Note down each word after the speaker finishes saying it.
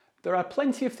There are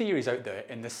plenty of theories out there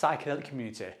in the psychedelic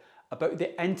community about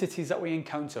the entities that we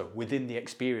encounter within the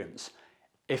experience,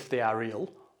 if they are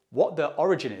real, what their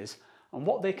origin is, and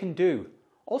what they can do,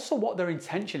 also what their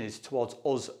intention is towards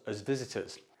us as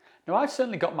visitors. Now, I've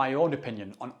certainly got my own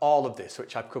opinion on all of this,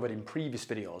 which I've covered in previous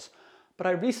videos, but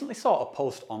I recently saw a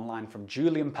post online from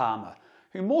Julian Palmer,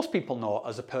 who most people know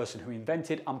as a person who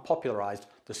invented and popularised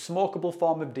the smokable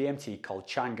form of DMT called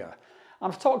Changa.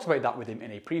 I've talked about that with him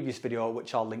in a previous video,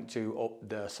 which I'll link to up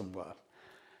there somewhere.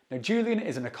 Now, Julian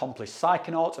is an accomplished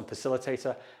psychonaut and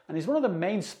facilitator, and is one of the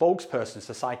main spokespersons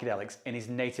for psychedelics in his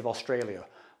native Australia,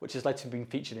 which has led to being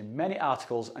featured in many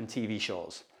articles and TV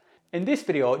shows. In this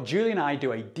video, Julian and I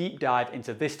do a deep dive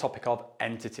into this topic of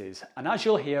entities, and as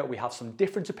you'll hear, we have some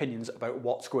different opinions about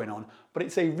what's going on, but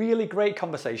it's a really great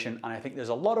conversation, and I think there's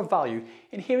a lot of value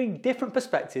in hearing different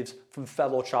perspectives from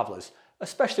fellow travellers,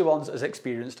 especially ones as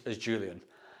experienced as Julian.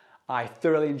 I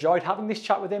thoroughly enjoyed having this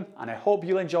chat with him, and I hope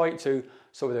you'll enjoy it too.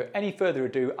 So without any further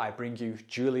ado, I bring you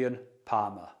Julian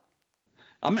Palmer.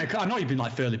 I know you've been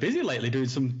fairly busy lately doing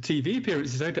some TV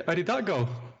appearances. How did that go?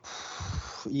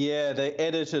 Yeah, they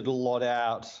edited a lot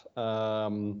out.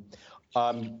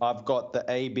 I've got the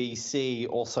ABC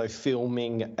also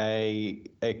filming a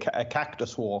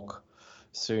cactus walk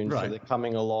soon, right. So they're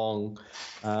coming along.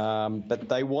 But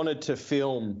they wanted to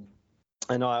film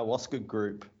an ayahuasca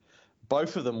group.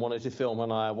 Both of them wanted to film an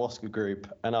ayahuasca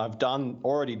group, and I've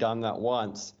already done that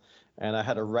once. And I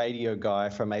had a radio guy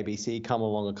from ABC come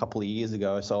along a couple of years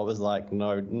ago, so I was like,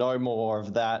 no more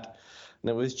of that. And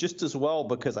it was just as well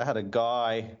because I had a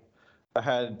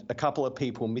couple of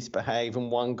people misbehave and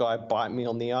one guy bite me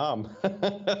on the arm.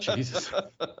 Jesus.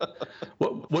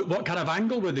 What kind of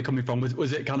angle were they coming from?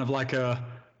 Was it kind of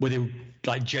were they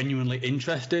genuinely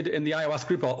interested in the ayahuasca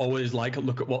group, or was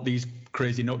look at what these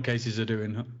crazy nutcases are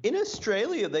doing? In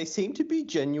Australia, they seem to be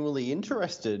genuinely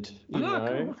interested, you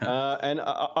know. Cool. And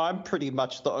I'm pretty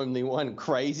much the only one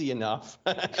crazy enough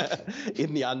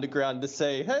in the underground to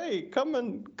say, "Hey, come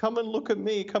and look at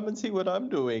me. Come and see what I'm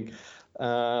doing."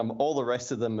 All the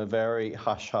rest of them are very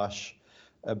hush-hush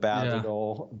about it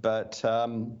all. But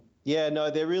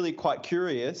they're really quite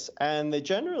curious, and they're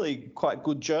generally quite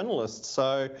good journalists.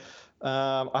 So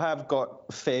I have got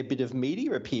a fair bit of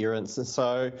media appearance. And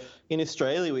so in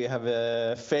Australia, we have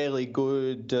a fairly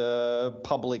good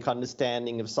public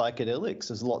understanding of psychedelics.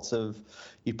 There's lots of,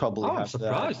 you probably have. I'm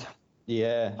surprised.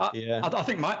 Yeah. I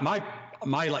think my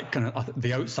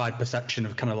the outside perception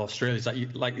of kind of Australia is that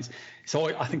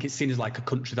I think it's seen as a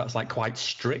country that's quite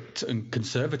strict and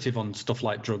conservative on stuff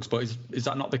like drugs. But is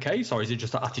that not the case, or is it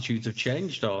just that attitudes have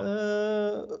changed?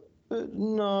 Or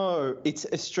no,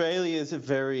 Australia's a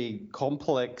very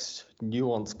complex,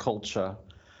 nuanced culture.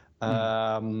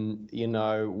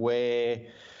 Where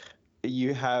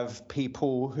you have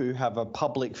people who have a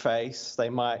public face. They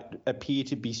might appear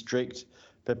to be strict,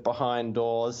 but behind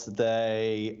doors,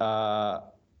 they are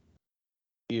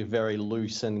very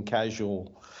loose and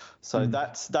casual. So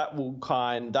that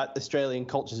Australian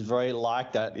culture is very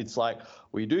like that. It's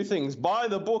we do things by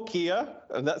the book here,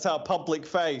 and that's our public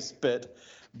face. But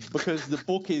because the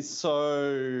book is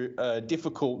so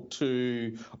difficult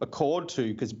to accord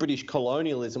to, because British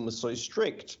colonialism was so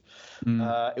strict,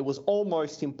 it was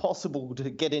almost impossible to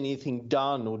get anything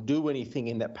done or do anything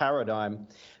in that paradigm.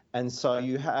 And so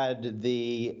you had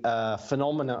the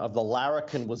phenomena of the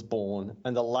larrikin was born,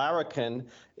 and the larrikin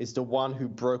is the one who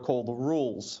broke all the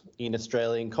rules in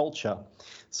Australian culture.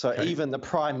 So even the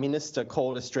Prime Minister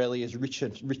called Australia's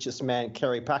richest man,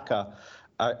 Kerry Packer,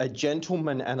 a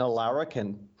gentleman and a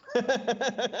larrikin.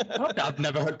 I've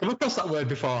never come across that word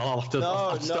before.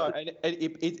 And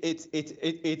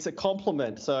it's a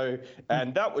compliment. So,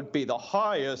 and that would be the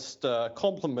highest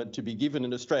compliment to be given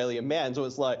an Australian man. So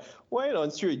it's wait on,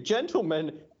 so you're a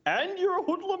gentleman and you're a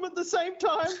hoodlum at the same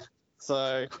time.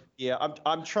 So yeah,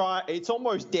 I'm trying. It's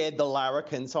almost dead, the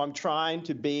larrikin. So I'm trying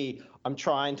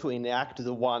to enact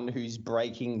the one who's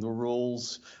breaking the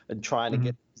rules and trying to get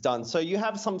it done. So you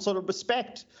have some sort of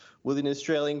respect within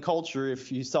Australian culture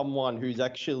if you're someone who's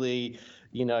actually,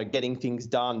 getting things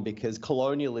done, because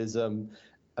colonialism,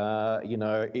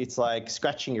 it's like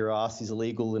scratching your ass is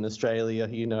illegal in Australia.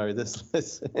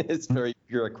 It's very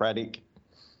bureaucratic.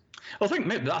 Well,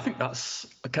 I think that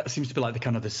seems to be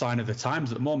the sign of the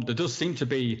times at the moment. There does seem to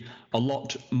be a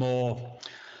lot more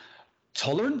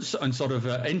tolerance and sort of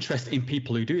interest in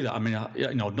people who do that. I mean,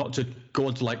 not to go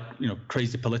into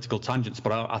crazy political tangents,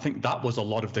 but I think that was a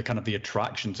lot of the kind of the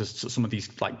attraction to some of these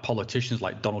politicians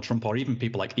like Donald Trump, or even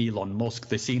people like Elon Musk.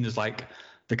 They're seen as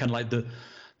the kind of the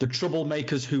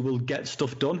troublemakers who will get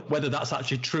stuff done. Whether that's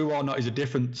actually true or not is a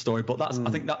different story. But I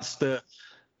think that's the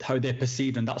how they're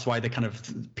perceived, and that's why they kind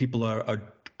of people are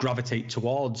gravitate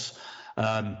towards.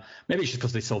 Maybe it's just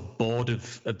because they're so bored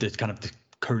of the kind of the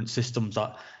current systems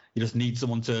that you just need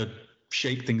someone to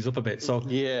shake things up a bit. So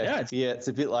it's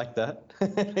a bit like that.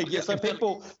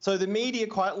 So the media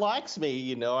quite likes me.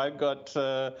 You know, I got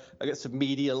some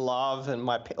media love, and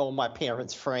all my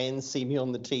parents' friends see me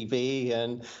on the TV,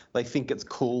 and they think it's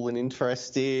cool and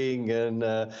interesting.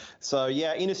 And so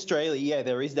in Australia,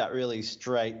 there is that really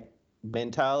straight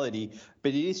mentality,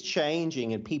 but it is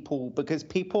changing, and because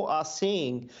people are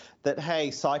seeing that, hey,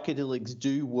 psychedelics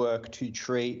do work to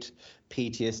treat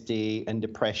PTSD and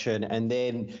depression, and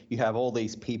then you have all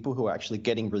these people who are actually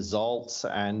getting results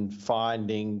and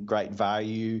finding great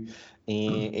value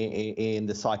in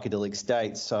the psychedelic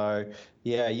state. So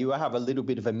you have a little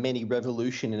bit of a mini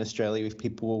revolution in Australia with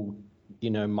people,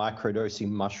 microdosing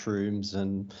mushrooms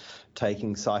and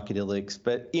taking psychedelics.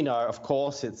 But of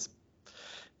course it's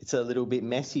a little bit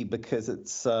messy because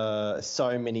it's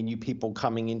so many new people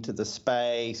coming into the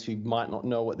space who might not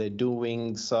know what they're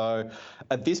doing. So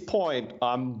at this point,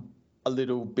 I'm a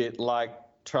little bit like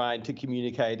trying to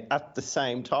communicate at the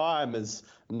same time as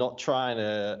not trying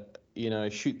to,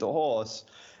 shoot the horse,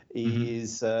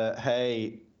 is,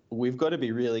 hey, we've got to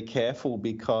be really careful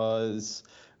because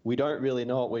we don't really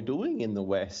know what we're doing in the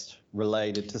West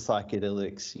related to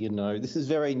psychedelics. This is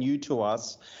very new to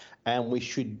us. And we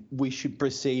should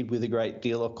proceed with a great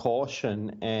deal of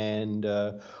caution and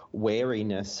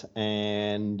wariness.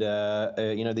 And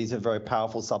these are very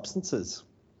powerful substances.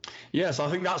 Yeah, so I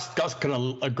think that's kind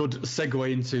of a good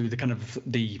segue into the kind of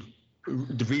the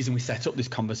reason we set up this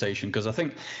conversation, because I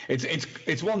think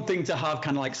it's one thing to have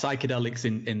kind of like psychedelics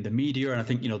in the media, and I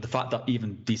think the fact that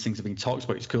even these things are being talked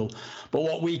about is cool. But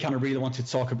what we kind of really wanted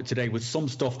to talk about today was some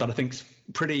stuff that I think is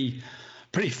pretty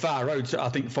far out, I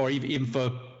think, for even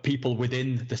for people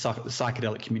within the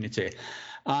psychedelic community.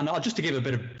 And just to give a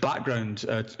bit of background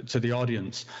to the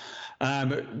audience,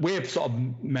 we're sort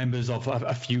of members of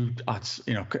a few,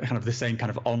 kind of the same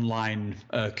kind of online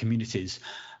communities.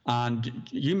 And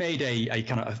you made a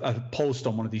kind of a post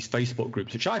on one of these Facebook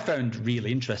groups, which I found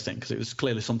really interesting because it was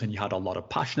clearly something you had a lot of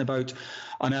passion about.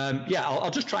 And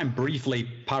I'll just try and briefly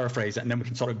paraphrase it, and then we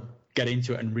can sort of get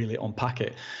into it and really unpack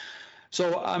it.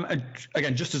 So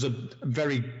again, just as a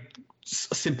very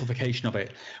simplification of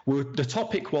it, the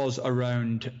topic was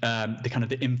around the kind of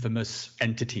the infamous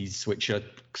entities which are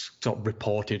sort of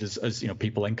reported as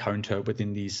people encounter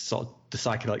within these sort of the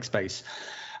psychedelic space.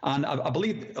 And I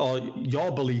believe, or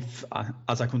your belief,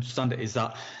 as I can understand it, is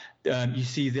that you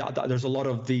see that there's a lot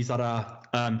of these that are,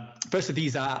 firstly,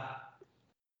 these are,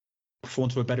 for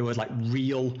want of a better word, like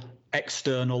real,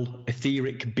 external,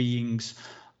 etheric beings,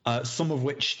 some of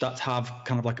which that have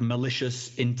kind of like a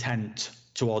malicious intent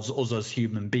towards us as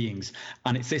human beings.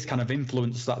 And it's this kind of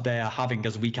influence that they are having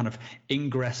as we kind of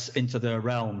ingress into their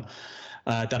realm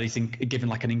that is given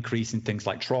like an increase in things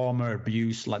like trauma,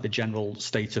 abuse, like the general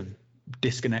state of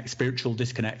spiritual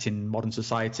disconnect in modern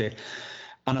society.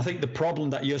 And I think the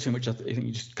problem that you're seeing, which I think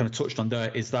you just kind of touched on there,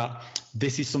 is that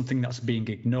this is something that's being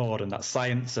ignored, and that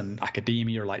science and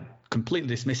academia are like completely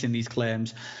dismissing these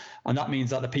claims. And that means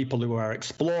that the people who are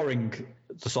exploring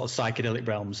the sort of psychedelic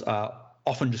realms are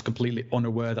often just completely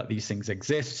unaware that these things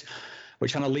exist,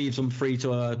 which kind of leaves them free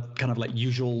to a kind of like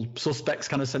usual suspects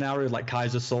kind of scenario, like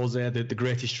Kaiser Soze, the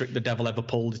greatest trick the devil ever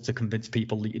pulled is to convince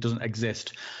people that it doesn't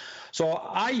exist. So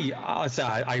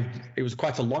it was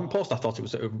quite a long post. I thought it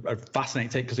was a fascinating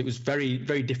take because it was very,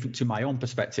 very different to my own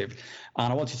perspective.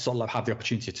 And I wanted to sort of have the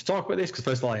opportunity to talk about this because,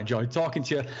 first of all, I enjoyed talking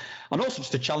to you, and also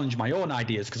just to challenge my own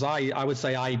ideas, because I would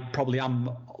say I probably am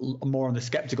more on the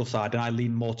skeptical side, and I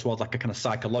lean more towards like a kind of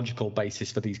psychological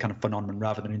basis for these kind of phenomena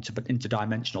rather than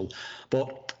interdimensional.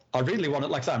 But I really want to,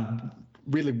 like I said,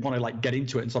 really want to like get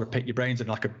into it and sort of pick your brains in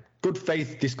like a good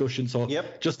faith discussion. So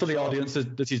just for the audience,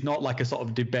 this is not like a sort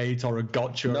of debate or a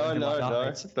gotcha. No.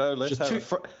 Let's have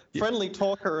friendly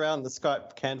talk around the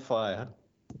Skype campfire.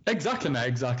 Exactly, mate.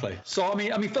 Exactly. So I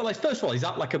mean, first of all, is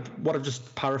that like what I've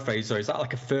just paraphrased, or is that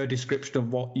like a fair description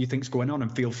of what you think's going on?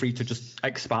 And feel free to just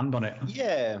expand on it.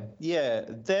 Yeah,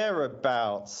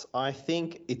 thereabouts. I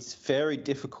think it's very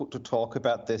difficult to talk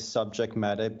about this subject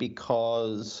matter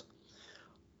because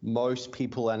most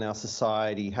people in our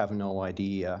society have no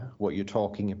idea what you're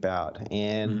talking about.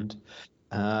 And,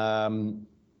 they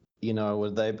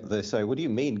say, what do you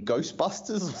mean,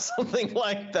 Ghostbusters or something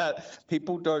like that?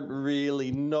 People don't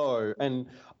really know. And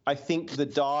I think the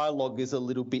dialogue is a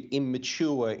little bit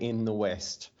immature in the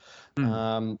West.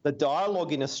 The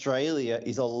dialogue in Australia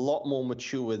is a lot more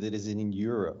mature than it is in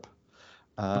Europe.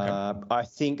 I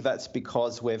think that's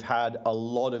because we've had a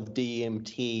lot of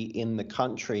DMT in the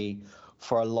country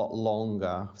for a lot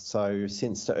longer. So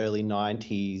since the early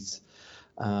 90s,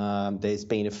 there's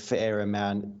been a fair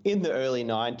amount. In the early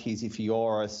 90s, if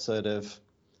you're a sort of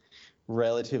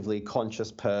relatively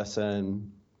conscious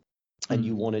person and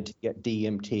you wanted to get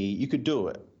DMT, you could do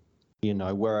it,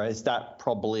 whereas that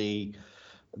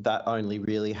only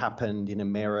really happened in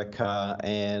America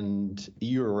and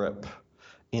Europe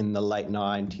in the late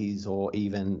 90s or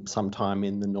even sometime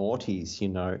in the noughties.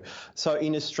 So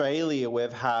in Australia,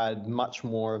 we've had much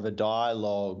more of a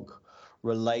dialogue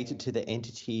related to the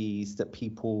entities that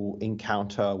people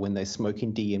encounter when they're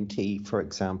smoking DMT, for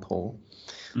example.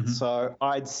 So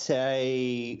I'd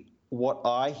say what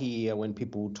I hear when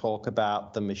people talk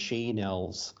about the machine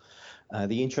elves,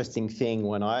 the interesting thing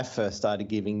when I first started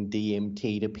giving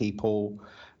DMT to people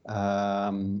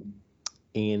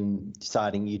in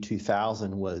starting year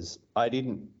 2000 was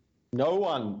no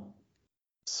one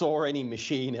saw any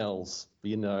machine elves,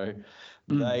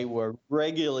 They were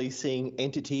regularly seeing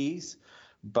entities,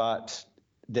 but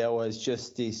there was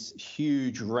just this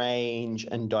huge range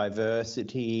and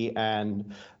diversity,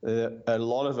 and a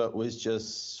lot of it was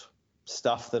just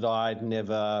stuff that I'd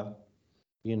never,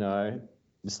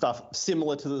 stuff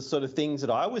similar to the sort of things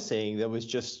that I was seeing. There was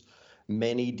just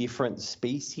many different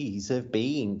species of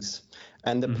beings,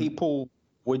 and the people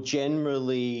were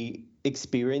generally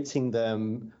experiencing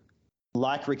them,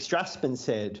 like Rick Strassman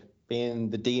said in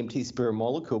the DMT Spirit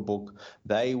Molecule book.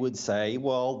 They would say,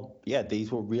 well, yeah,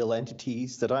 these were real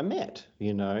entities that I met,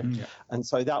 And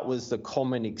so that was the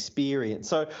common experience.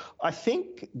 So I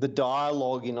think the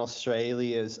dialogue in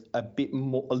Australia is a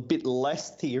bit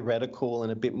less theoretical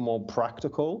and a bit more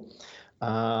practical.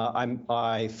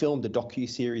 I filmed a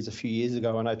docu-series a few years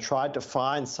ago, and I tried to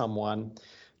find someone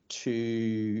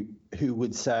who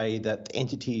would say that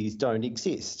entities don't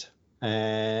exist.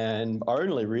 And I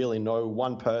only really know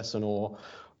one person, or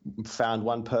found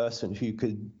one person who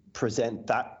could present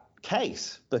that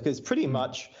case, because pretty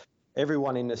much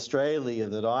everyone in Australia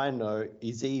that I know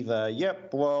is either,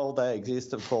 yep, well, they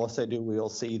exist, of course they do, we all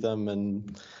see them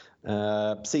and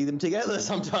see them together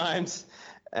sometimes.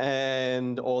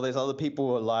 Or there's other people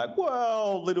who are like,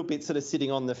 well, a little bit sort of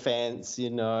sitting on the fence,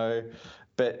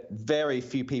 but very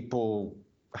few people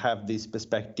have this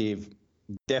perspective.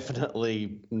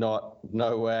 Definitely not,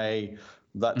 no way,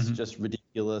 that's just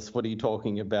ridiculous, what are you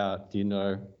talking about,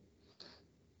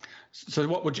 So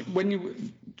what would you,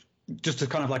 just to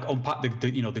kind of like unpack the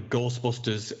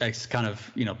Ghostbusters X kind of,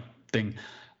 thing,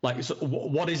 like, so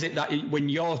what is it that when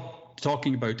you're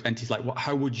talking about entities, like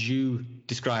how would you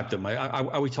describe them?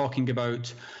 Are we talking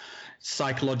about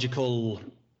psychological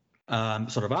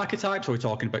sort of archetypes? Or are we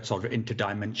talking about sort of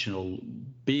interdimensional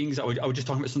beings? Are we just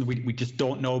talking about something we just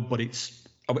don't know, but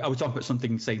are we talking about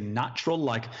something, say, natural,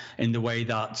 like in the way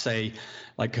that, say,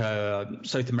 like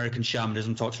South American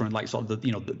shamanism talks around, like sort of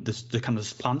the kind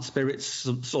of plant spirits,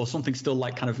 so something still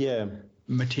like kind of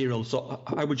material? So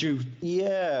how would you?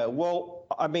 Yeah, well,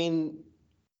 I mean,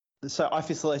 so I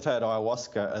facilitated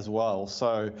ayahuasca as well.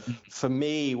 So for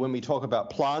me, when we talk about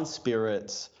plant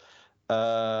spirits,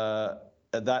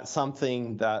 that's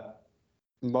something that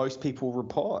most people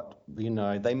report.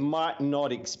 They might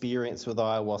not experience with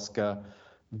ayahuasca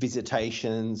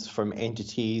visitations from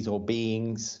entities or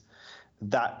beings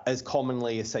that as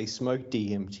commonly as, say, smoke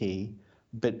DMT,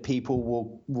 but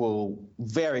people will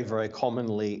very, very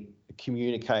commonly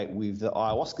communicate with the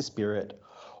ayahuasca spirit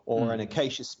or an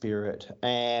acacia spirit,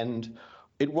 and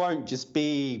it won't just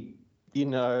be,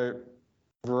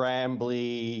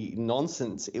 rambly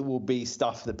nonsense. It will be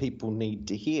stuff that people need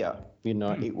to hear.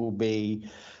 It will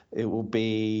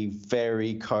be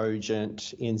very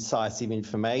cogent, incisive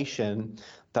information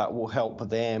that will help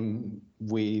them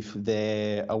with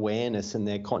their awareness and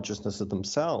their consciousness of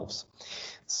themselves.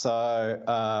 So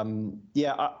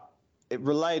it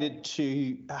related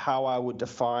to how I would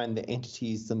define the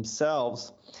entities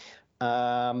themselves.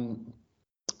 I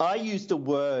used the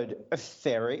word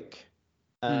etheric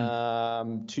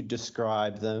to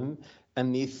describe them,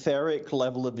 and the etheric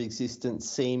level of existence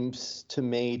seems to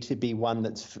me to be one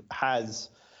that has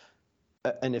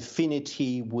an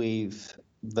affinity with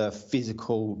the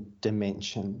physical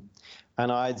dimension.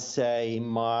 And I'd say in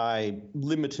my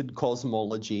limited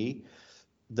cosmology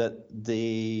that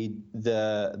the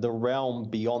realm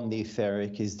beyond the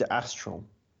etheric is the astral.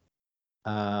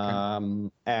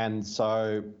 And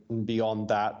so beyond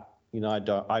that,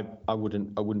 I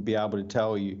wouldn't be able to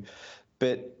tell you.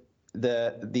 But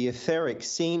the etheric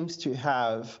seems to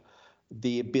have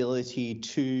the ability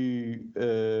to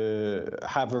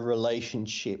have a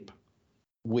relationship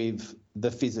with the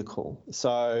physical.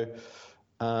 So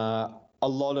a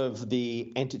lot of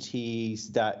the entities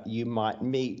that you might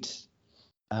meet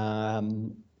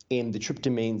in the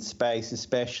tryptamine space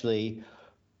especially,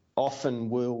 often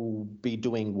will be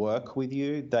doing work with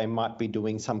you. They might be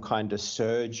doing some kind of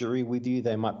surgery with you.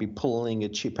 They might be pulling a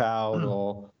chip out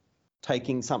or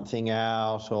taking something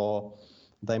out, or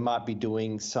they might be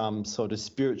doing some sort of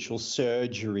spiritual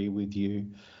surgery with you.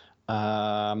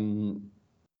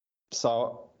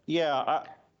 So, yeah,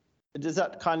 does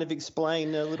that kind of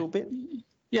explain a little bit?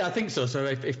 Yeah, I think so. So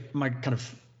if my kind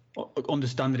of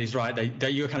understanding is right,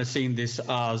 that you're kind of seeing this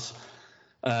as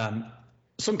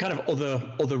some kind of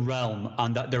other realm,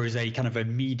 and that there is a kind of a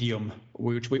medium,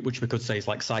 which we could say is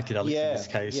like psychedelics in this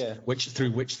case,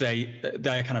 through which they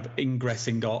are kind of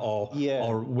ingressing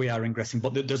or we are ingressing,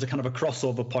 but there's a kind of a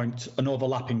crossover point, an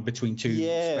overlapping between two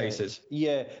spaces.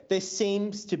 Yeah, there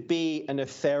seems to be an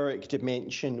etheric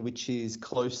dimension which is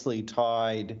closely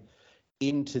tied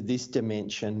into this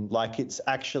dimension, like it's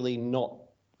actually not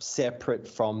separate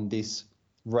from this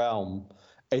realm.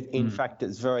 In fact,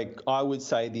 I would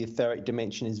say the etheric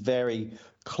dimension is very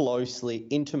closely,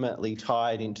 intimately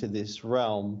tied into this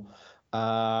realm.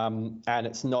 And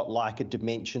it's not like a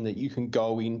dimension that you can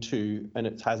go into and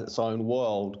it has its own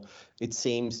world. It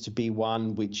seems to be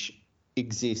one which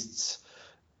exists,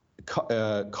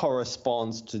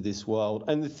 corresponds to this world.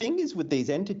 And the thing is with these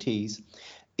entities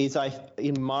is,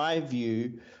 in my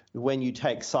view, when you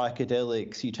take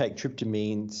psychedelics, you take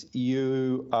tryptamines,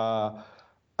 you are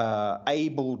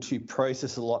able to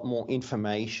process a lot more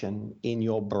information in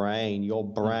your brain. Your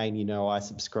brain, I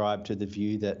subscribe to the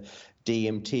view that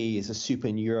DMT is a super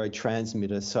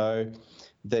neurotransmitter, so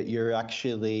that you're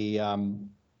actually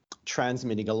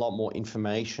transmitting a lot more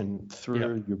information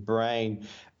through your brain,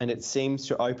 and it seems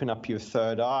to open up your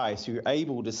third eye, so you're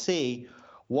able to see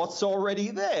what's already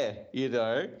there,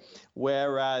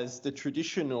 whereas the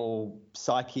traditional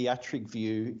psychiatric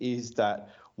view is that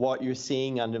what you're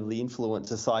seeing under the influence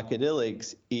of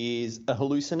psychedelics is a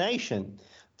hallucination,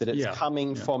 that it's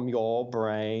coming from your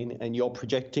brain and you're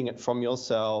projecting it from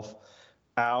yourself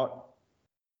out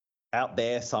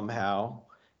there somehow,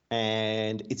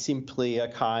 and it's simply a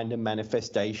kind of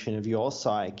manifestation of your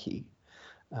psyche.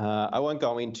 I won't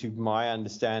go into my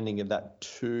understanding of that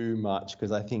too much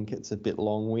because I think it's a bit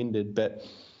long-winded, but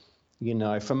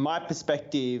from my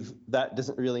perspective, that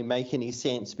doesn't really make any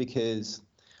sense, because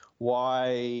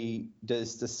why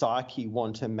does the psyche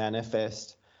want to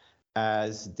manifest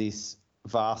as this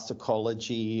vast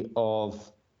ecology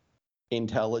of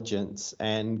intelligence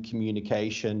and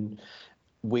communication,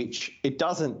 which it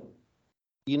doesn't?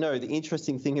 The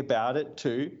interesting thing about it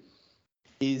too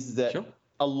is that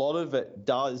a lot of it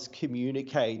does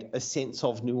communicate a sense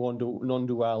of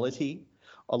non-duality.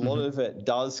 A lot of it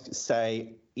does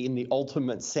say, in the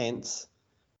ultimate sense,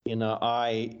 in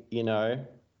Lakesh,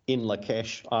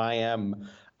 I am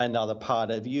another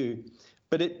part of you.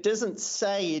 But it doesn't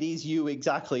say it is you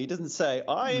exactly. It doesn't say,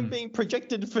 I am being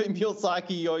projected from your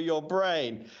psyche or your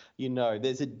brain.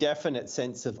 There's a definite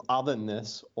sense of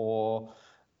otherness, or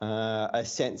a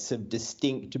sense of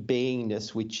distinct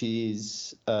beingness, which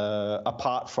is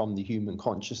apart from the human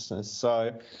consciousness.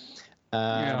 So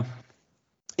I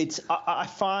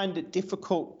find it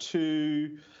difficult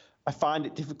to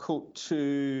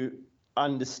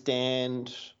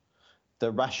understand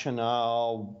the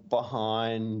rationale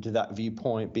behind that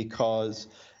viewpoint, because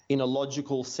in a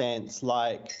logical sense,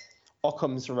 like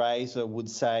Occam's razor would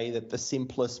say that the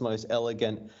simplest, most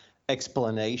elegant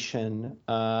explanation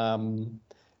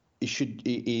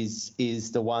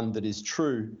is the one that is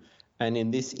true. And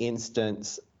in this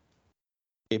instance,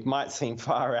 it might seem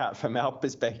far out from our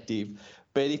perspective,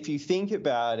 but if you think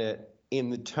about it in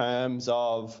the terms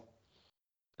of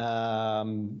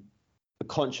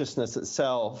consciousness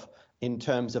itself, in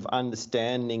terms of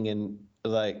understanding, and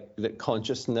like that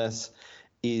consciousness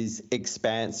is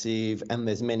expansive and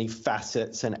there's many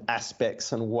facets and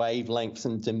aspects and wavelengths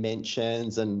and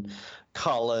dimensions and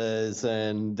colors,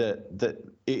 and that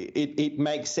it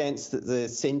makes sense that the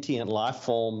sentient life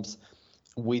forms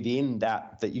within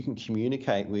that you can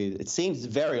communicate with. It seems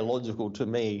very logical to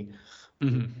me.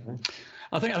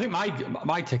 I think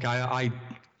my take, I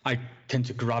tend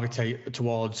to gravitate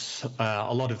towards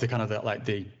a lot of the kind of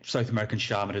the South American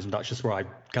shamanism. That's just where I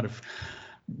kind of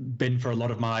been for a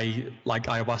lot of my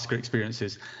ayahuasca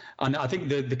experiences. And I think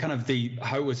the kind of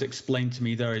how it was explained to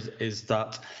me there is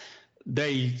that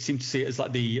they seem to see it as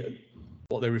like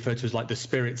what they refer to as like the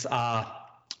spirits are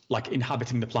like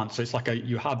inhabiting the plant. So it's like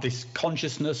you have this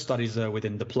consciousness that is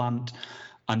within the plant,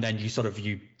 and then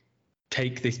you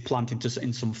take this plant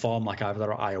in some form, like either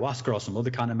ayahuasca or some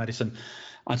other kind of medicine.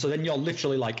 And so then you're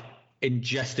literally like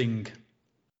ingesting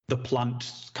the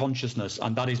plant consciousness,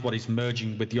 and that is what is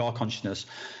merging with your consciousness,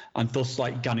 and thus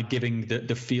like kind of giving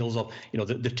the feels of, you know,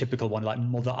 the typical one, like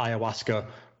mother ayahuasca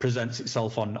presents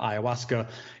itself on ayahuasca, you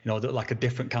know, that like a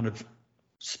different kind of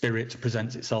spirit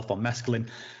presents itself on mescaline.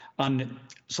 And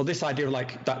so this idea of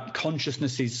like that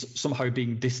consciousness is somehow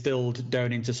being distilled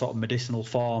down into sort of medicinal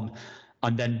form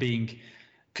and then being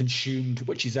consumed,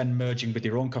 which is then merging with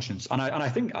your own consciousness. And I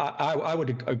think I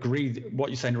would agree what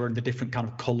you're saying around the different kind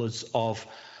of colors of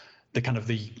the kind of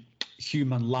the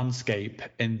human landscape,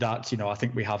 in that, you know, I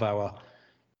think we have our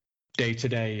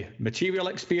day-to-day material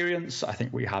experience. I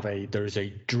think there is a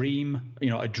dream, you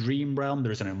know, a dream realm,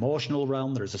 there's an emotional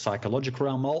realm, there's a psychological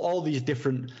realm, all these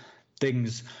different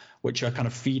things which are kind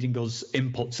of feeding us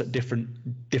inputs at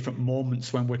different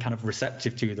moments when we're kind of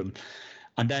receptive to them.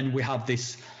 And then we have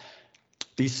these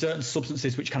certain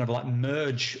substances which kind of like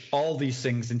merge all these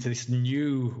things into this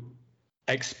new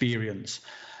experience.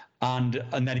 And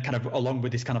then kind of along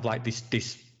with this kind of like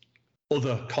this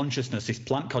other consciousness, this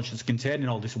plant consciousness containing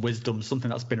all this wisdom, something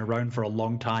that's been around for a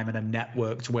long time in a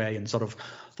networked way, and sort of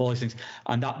all these things.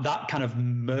 And that kind of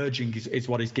merging is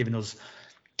what is giving us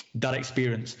that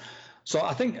experience. So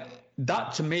I think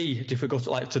that, to me, if we go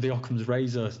to like to the Occam's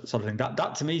razor sort of thing,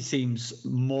 that to me seems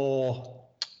more,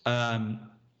 I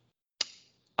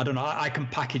don't know, I can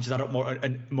package that up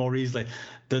more easily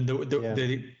than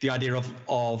the idea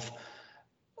of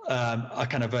a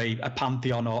kind of a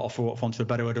pantheon, or for want of a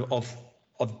better word,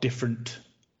 of different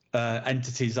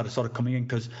entities that are sort of coming in.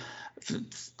 Because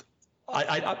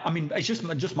I mean, it's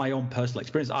just my own personal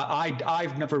experience.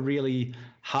 I've never really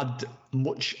had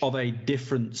much of a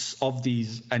difference of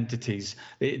these entities.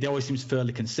 They always seems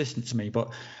fairly consistent to me.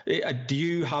 But do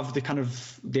you have the kind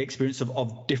of the experience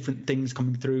of different things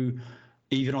coming through,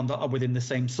 even within the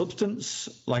same substance?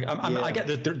 Like I get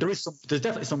that there's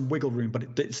definitely some wiggle room,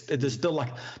 but there's still like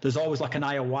there's always like an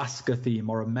ayahuasca theme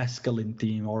or a mescaline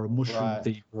theme or a mushroom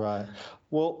theme. Right.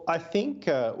 Well, I think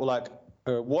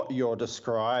what you're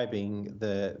describing,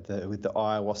 with the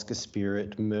ayahuasca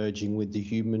spirit merging with the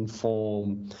human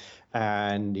form,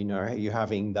 and you know, you're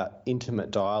having that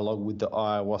intimate dialogue with the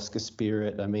ayahuasca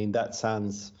spirit. I mean, that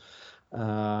sounds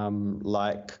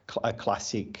like a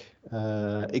classic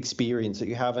experience that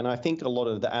you have. And I think a lot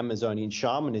of the Amazonian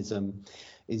shamanism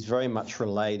is very much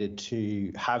related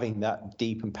to having that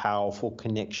deep and powerful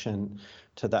connection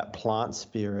to that plant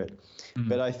spirit. Mm-hmm.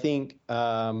 But I think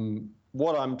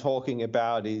what I'm talking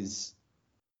about is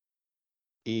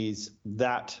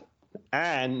that,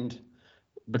 and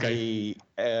the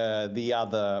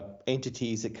other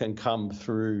entities that can come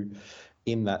through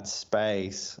in that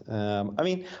space. I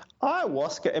mean,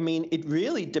 ayahuasca, I mean, it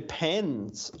really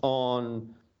depends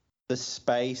on the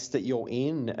space that you're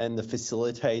in and the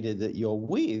facilitator that you're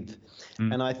with.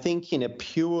 And I think in a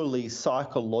purely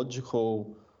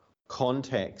psychological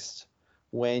context,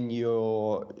 when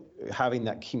you're having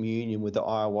that communion with the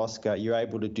ayahuasca, you're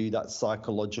able to do that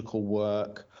psychological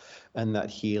work and that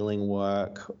healing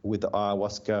work with the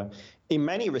ayahuasca. In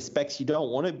many respects, you don't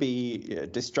want to be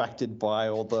distracted by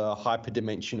all the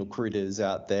hyperdimensional critters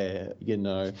out there, you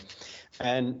know.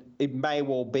 And it may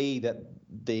well be that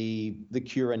the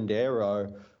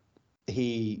curandero,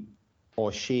 he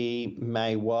or she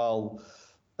may well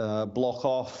block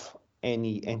off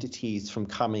any entities from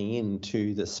coming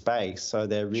into the space. So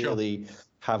they really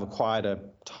have quite a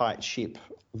tight ship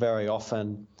very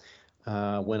often.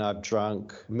 When I've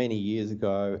drunk many years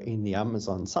ago in the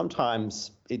Amazon,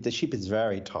 sometimes the ship is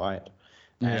very tight,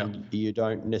 and you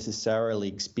don't necessarily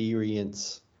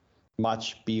experience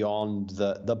much beyond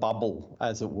the bubble,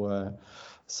 as it were.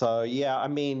 So yeah, I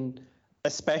mean,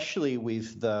 especially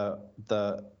with the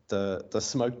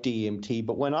smoked DMT.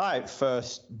 But when I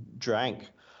first drank,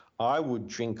 I would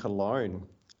drink alone,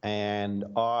 and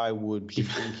I would be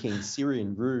drinking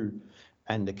Syrian rue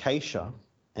and acacia,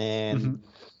 and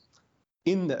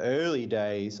in the early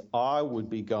days, I would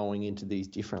be going into these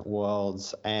different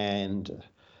worlds and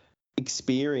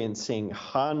experiencing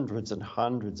hundreds and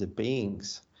hundreds of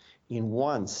beings in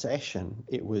one session.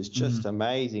 It was just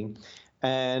amazing.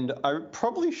 And I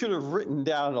probably should have written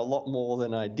down a lot more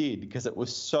than I did, because it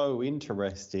was so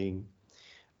interesting.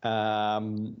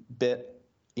 But,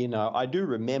 you know, I do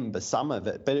remember some of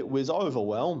it, but it was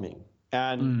overwhelming.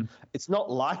 And it's not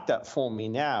like that for me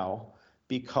now,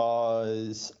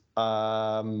 because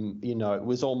you know, it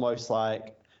was almost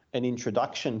like an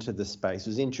introduction to the space. It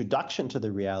was introduction to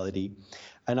the reality.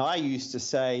 And I used to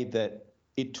say that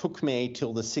it took me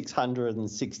till the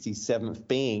 667th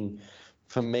being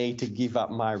for me to give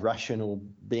up my rational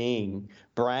brain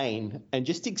and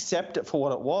just accept it for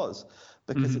what it was,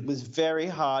 because it was very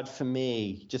hard for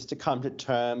me just to come to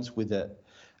terms with it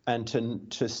and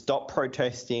to stop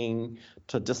protesting,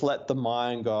 to just let the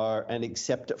mind go and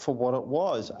accept it for what it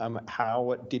was,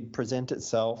 how it did present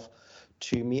itself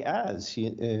to me as,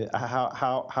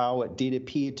 how it did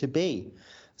appear to be.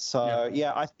 So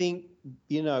yeah, I think,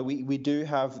 we do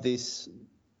have this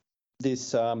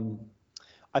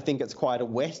I think it's quite a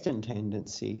Western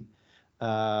tendency,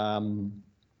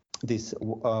 this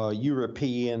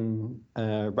European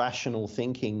rational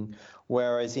thinking,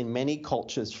 whereas in many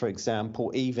cultures, for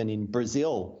example, even in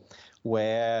Brazil,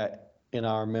 where,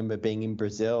 I remember being in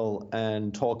Brazil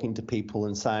and talking to people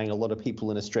and saying a lot of people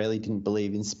in Australia didn't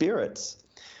believe in spirits.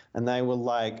 And they were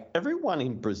like, everyone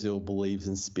in Brazil believes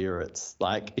in spirits.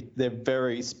 Like, they're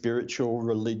very spiritual,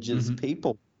 religious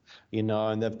people,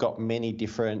 and they've got many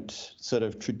different sort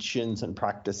of traditions and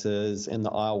practices in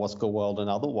the ayahuasca world and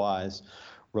otherwise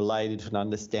related to an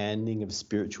understanding of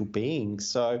spiritual beings.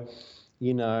 So,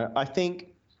 I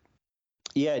think,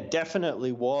 it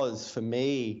definitely was for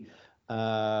me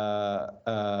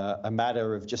a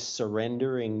matter of just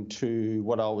surrendering to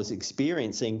what I was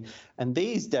experiencing. And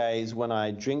these days, when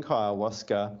I drink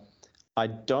ayahuasca, I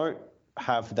don't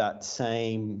have that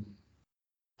same.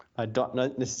 I don't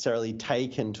necessarily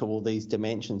taken to all these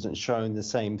dimensions and shown the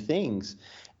same things.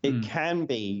 It can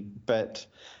be, but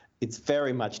it's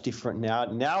very much different now.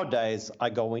 Nowadays, I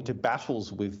go into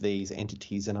battles with these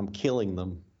entities and I'm killing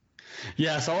them.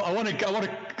 Yeah, so I want to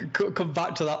come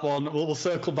back to that one. We'll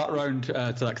circle back round to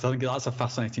that, because I think that's a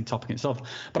fascinating topic in itself.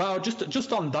 But I would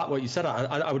just on that, what you said,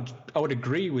 I would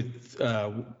agree with.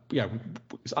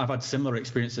 I've had similar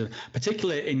experiences,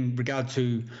 particularly in regard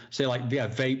to, say, like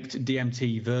vaped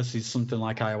DMT versus something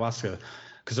like ayahuasca,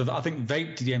 because I think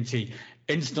vaped DMT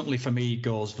instantly for me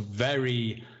goes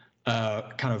very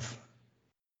kind of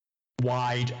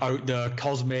wide out there,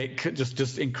 cosmic,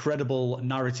 just incredible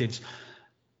narratives,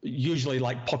 usually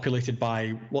like populated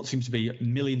by what seems to be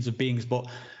millions of beings, but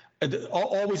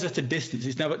always at a distance.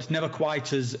 It's never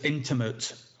quite as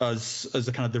intimate as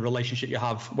the kind of the relationship you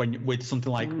have with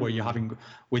something like where you're having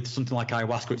with something like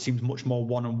ayahuasca. It seems much more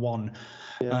one-on-one.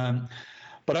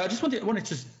 But I just wanted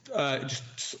to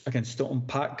just again still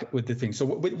unpack with the thing. So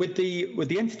with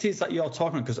the entities that you're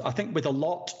talking about, because I think with a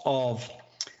lot of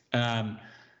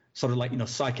sort of like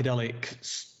psychedelic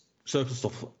circle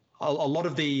stuff, a lot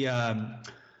of the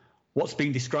what's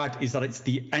being described is that it's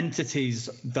the entities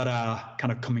that are kind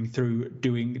of coming through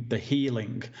doing the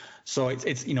healing. So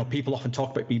it's people often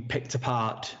talk about being picked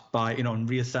apart by and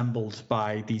reassembled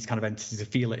by these kind of entities to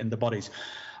feel it in the bodies.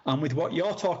 And with what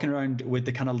you're talking around with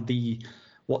the kind of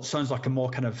what sounds like a more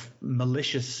kind of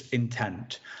malicious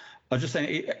intent, I was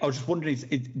just wondering,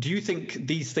 do you think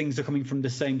these things are coming from the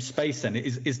same space then?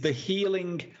 Is the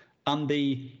healing and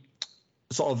the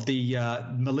sort of the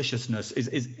maliciousness,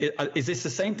 is this the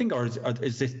same thing, or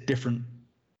is this different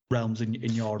realms in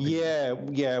your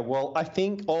opinion? Yeah. Well, I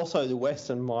think also the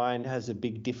Western mind has a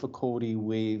big difficulty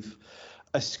with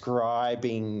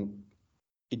ascribing,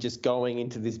 just going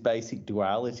into this basic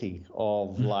duality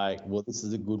of like, well, this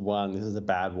is a good one, this is a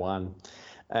bad one.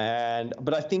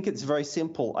 But I think it's very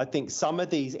simple. I think some of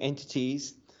these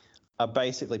entities are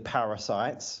basically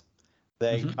parasites.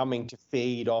 They're coming to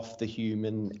feed off the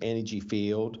human energy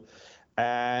field.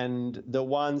 And the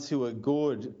ones who are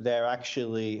good, they're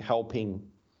actually helping.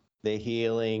 They're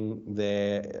healing.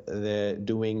 They're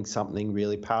doing something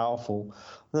really powerful.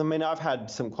 I mean, I've had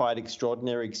some quite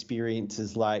extraordinary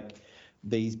experiences, like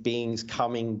these beings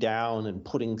coming down and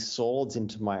putting swords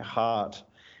into my heart,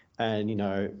 and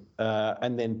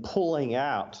and then pulling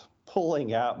out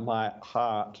my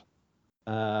heart,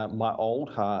 my old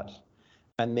heart,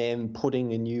 and then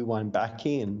putting a new one back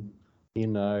in,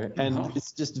 and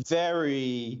it's just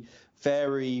very,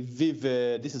 very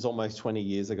vivid. This is almost 20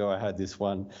 years ago I had this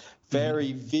one.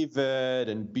 Very vivid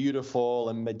and beautiful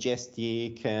and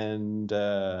majestic, and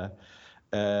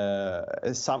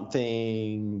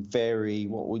something very,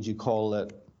 what would you call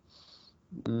it?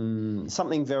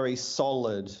 Something very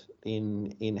solid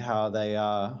in how they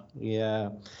are. Yeah.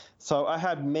 So I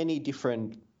had many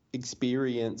different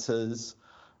experiences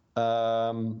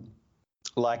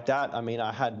like that. I mean,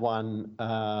 I had one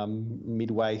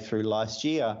midway through last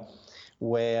year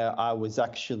where I was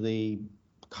actually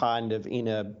kind of in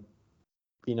a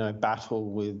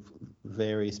battle with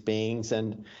various beings,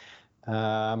 and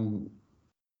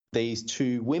these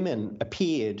two women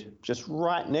appeared just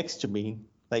right next to me.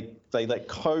 They like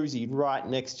cozied right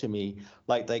next to me,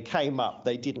 like they came up,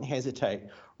 they didn't hesitate.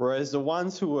 Whereas the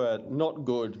ones who are not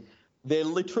good, they're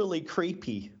literally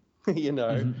creepy.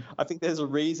 I think there's a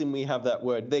reason we have that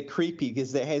word. They're creepy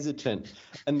because they're hesitant,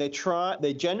 and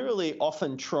they're generally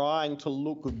often trying to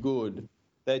look good,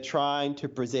 They're trying to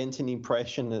present an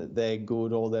impression that they're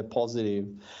good or they're positive.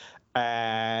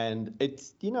 And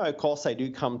it's, of course they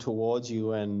do come towards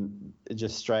you and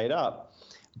just straight up.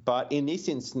 But in this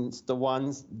instance,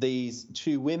 these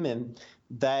two women,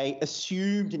 they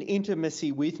assumed an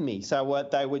intimacy with me. So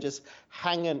they were just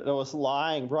hanging, I was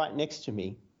lying right next to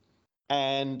me.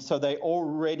 And so they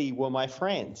already were my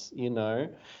friends,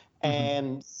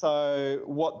 And so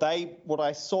what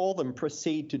I saw them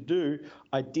proceed to do,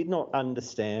 I did not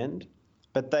understand,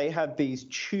 but they had these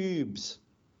tubes,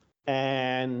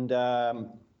 and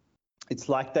it's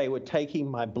like they were taking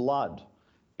my blood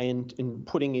and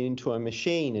putting it into a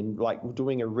machine and like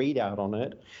doing a readout on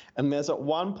it. And there's at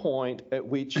one point at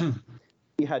which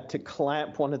you had to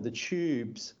clamp one of the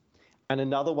tubes, and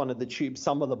another one of the tubes,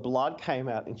 some of the blood came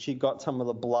out, and she got some of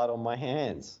the blood on my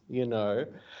hands,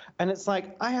 And it's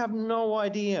like, I have no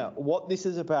idea what this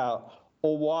is about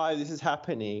or why this is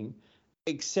happening,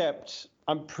 except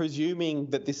I'm presuming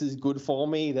that this is good for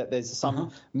me, that there's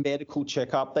some medical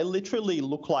checkup. They literally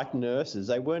look like nurses.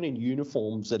 They weren't in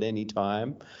uniforms at any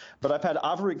time. But I've had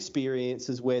other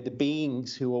experiences where the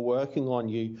beings who are working on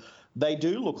you, they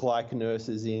do look like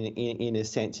nurses in a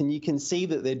sense. And you can see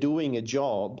that they're doing a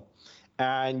job.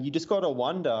 And you just got to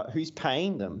wonder who's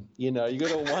paying them. You got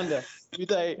to wonder,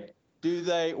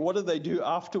 what do they do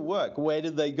after work? Where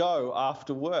do they go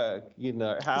after work?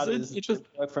 How does it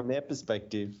work from their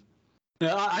perspective?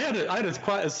 Yeah, I had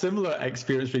quite a similar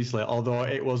experience recently, although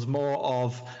it was more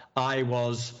of I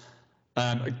was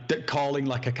calling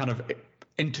like a kind of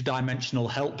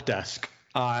interdimensional help desk,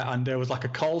 and there was like a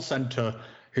call center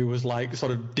who was like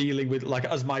sort of dealing with, like,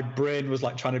 as my brain was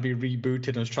like trying to be rebooted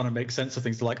and was trying to make sense of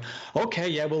things. They're like, okay,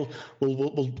 yeah, we'll,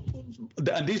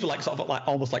 and these were like sort of like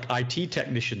almost like IT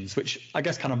technicians, which I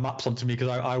guess kind of maps onto me because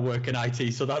I work in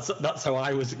IT, so that's how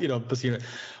I was, pursuing it.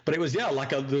 But it was, yeah,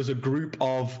 like there was a group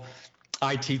of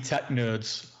IT tech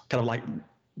nerds kind of like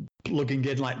plugging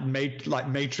in like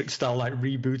Matrix style, like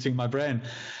rebooting my brain.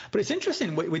 But it's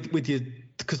interesting with you,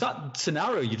 because that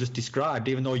scenario you just described,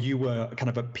 even though you were kind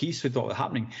of at peace with what was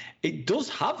happening, it does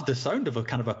have the sound of a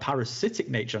kind of a parasitic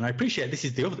nature. And I appreciate this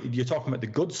is you're talking about the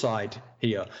good side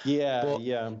here. Yeah, but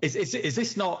yeah. Is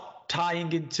this not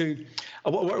tying into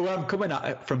where I'm coming at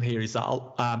it from here is that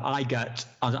I get,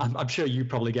 I'm sure you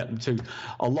probably get them too,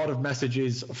 a lot of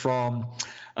messages from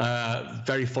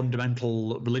very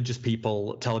fundamental religious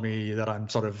people telling me that I'm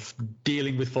sort of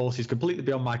dealing with forces completely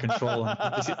beyond my control,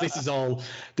 and this is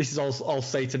all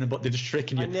Satan, but they're just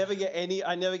tricking you. I never get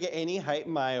any hate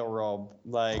mail, Rob.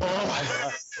 Like,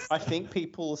 I think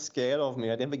people are scared of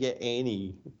me. I never get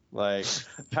any. Like,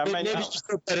 how many? Maybe just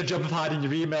do a better job of hiding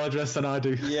your email address than I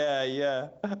do. Yeah.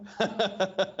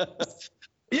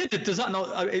 Yeah, does that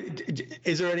not?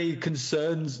 Is there any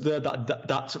concerns there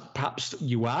that perhaps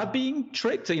you are being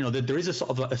tricked? That there is a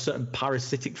sort of a certain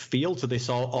parasitic feel to this.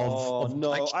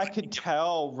 No, I could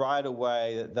tell right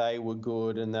away that they were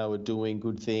good and they were doing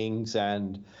good things,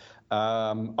 and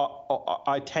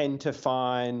I tend to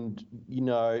find,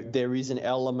 there is an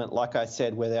element, like I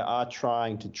said, where they are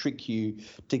trying to trick you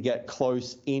to get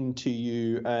close into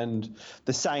you. And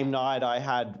the same night I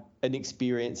had an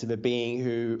experience of a being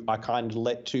who I kind of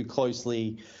let too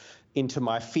closely into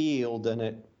my field,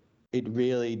 and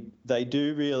they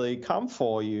do really come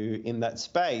for you in that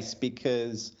space,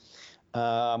 because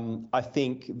I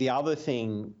think the other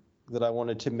thing that I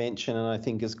wanted to mention, and I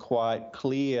think is quite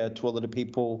clear to a lot of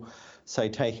people, say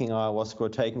taking ayahuasca or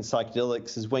taking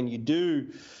psychedelics, is when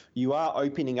you are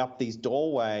opening up these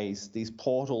doorways, these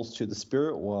portals to the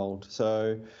spirit world.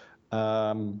 So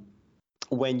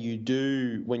when you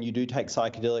do take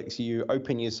psychedelics, you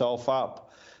open yourself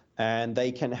up, and they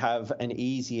can have an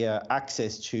easier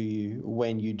access to you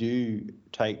when you do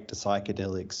take the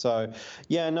psychedelics. So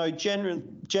yeah, no,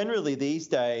 generally these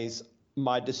days,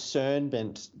 my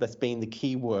discernment, that's been the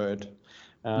key word.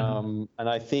 And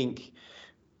I think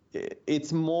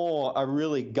it's more a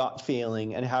really gut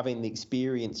feeling and having the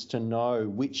experience to know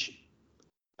which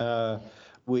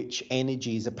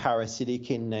energies are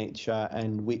parasitic in nature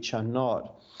and which are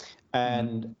not.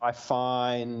 And I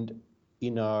find,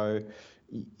 a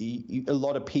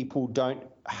lot of people don't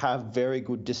have very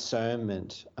good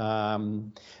discernment,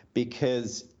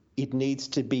 because it needs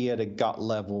to be at a gut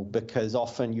level, because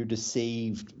often you're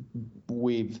deceived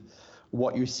with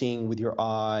what you're seeing with your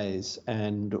eyes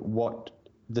and what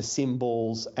the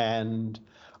symbols and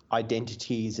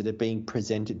identities that are being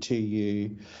presented to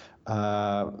you.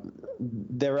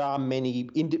 There are many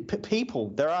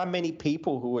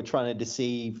people who are trying to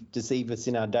deceive us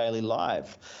in our daily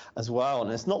life as well.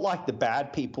 And it's not like the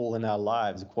bad people in our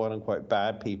lives, quote unquote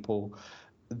bad people,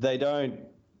 they don't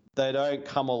they don't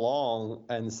come along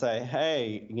and say,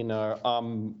 hey,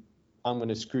 I'm going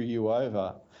to screw you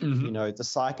over. The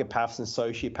psychopaths and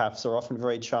sociopaths are often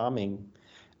very charming,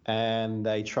 and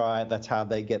that's how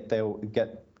they get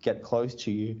close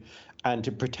to you. And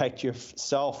to protect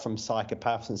yourself from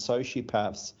psychopaths and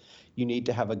sociopaths, you need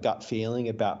to have a gut feeling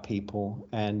about people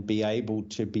and be able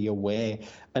to be aware.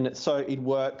 And it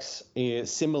works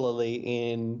similarly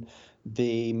in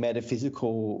the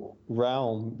metaphysical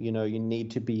realm. You need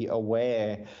to be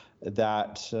aware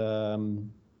that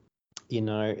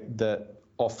that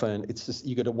often it's just,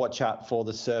 you got to watch out for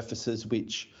the surfaces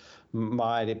which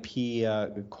might appear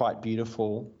quite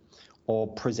beautiful or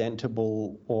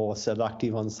presentable or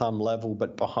seductive on some level,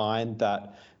 but behind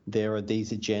that there are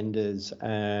these agendas,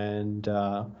 and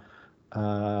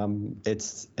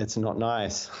it's not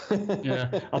nice.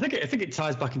 Yeah, I think it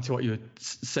ties back into what you were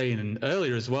saying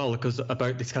earlier as well, because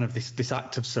about this kind of this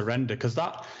act of surrender, because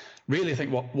that really, I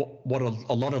think what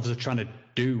a lot of us are trying to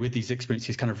do with these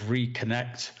experiences, kind of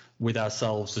reconnect with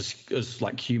ourselves as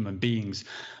like human beings.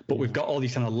 But we've got all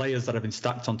these kind of layers that have been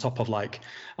stacked on top of, like,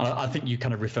 and I think you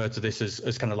kind of refer to this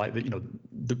as kind of like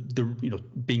the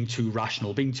being too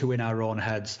rational, being too in our own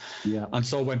heads. Yeah. And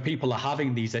so when people are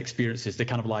having these experiences, they're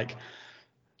kind of like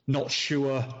not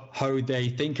sure how they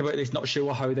think about this, not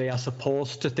sure how they are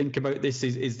supposed to think about this.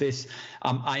 Is this,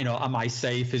 am I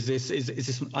safe? Is this,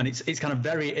 and it's kind of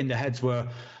very in the heads, where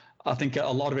I think a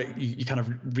lot of it, you kind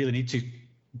of really need to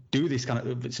do this kind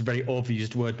of, it's a very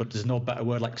overused word, but there's no better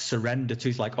word, like surrender to.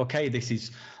 It's like, okay, this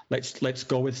is, let's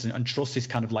go with this and trust this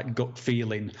kind of like gut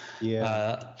feeling.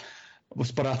 Yeah.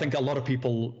 But I think a lot of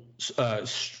people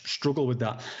struggle with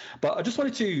that. But I just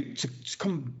wanted to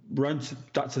come round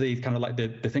back to the kind of like the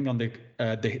thing on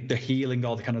the healing,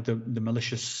 or the kind of the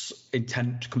malicious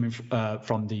intent coming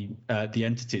from the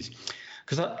entities,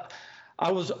 because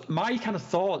I was, my kind of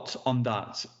thought on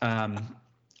that,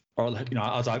 or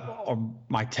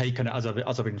my take on it as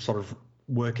I've been sort of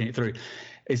working it through,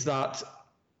 is that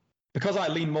because I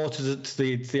lean more to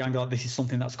the angle that this is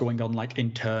something that's going on like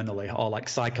internally or like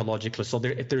psychologically. So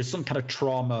if there is some kind of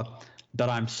trauma that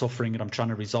I'm suffering and I'm trying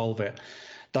to resolve it,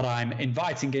 that I'm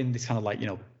inviting in this kind of like,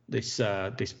 this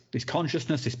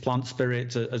consciousness, this plant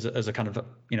spirit as a kind of,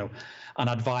 an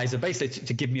advisor, basically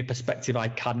to give me a perspective I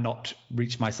cannot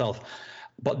reach myself.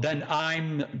 But then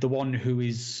I'm the one who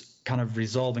is kind of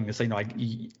resolving this.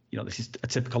 This is a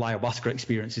typical ayahuasca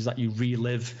experience, is that you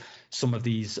relive some of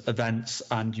these events,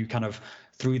 and you kind of,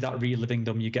 through that reliving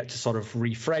them, you get to sort of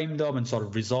reframe them and sort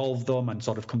of resolve them and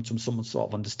sort of come to some sort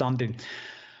of understanding.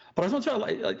 But I was not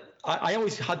like I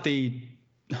always had the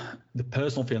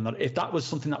personal feeling that if that was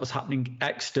something that was happening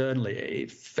externally,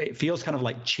 it feels kind of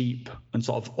like cheap and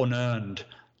sort of unearned.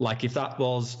 Like if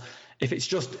it's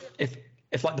just if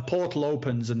like the portal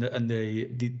opens and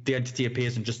the entity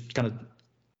appears and just kind of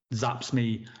zaps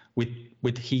me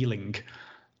with healing,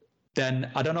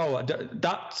 then I don't know,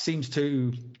 that seems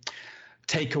to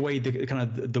take away the kind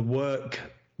of the work,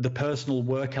 the personal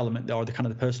work element, or the kind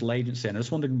of the personal agency. And I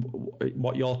was wondering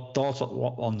what your thoughts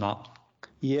on that.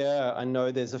 Yeah, I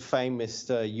know there's a famous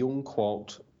Jung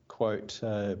quote,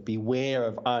 beware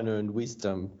of unearned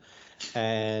wisdom.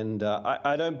 And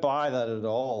I don't buy that at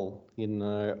all.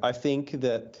 I think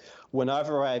that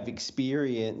whenever I've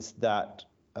experienced that,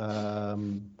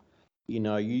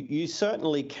 you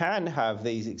certainly can have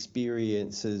these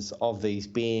experiences of these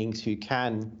beings who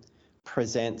can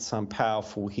present some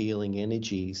powerful healing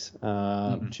energies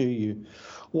to you.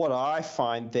 What I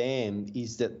find then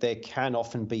is that there can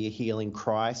often be a healing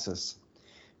crisis,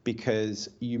 because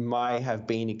you may have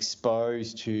been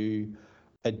exposed to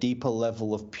a deeper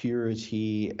level of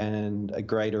purity and a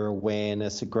greater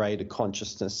awareness, a greater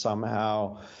consciousness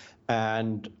somehow.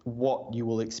 And what you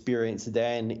will experience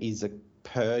then is a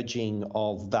purging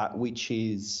of that which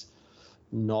is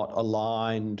not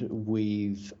aligned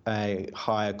with a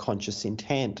higher conscious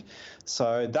intent.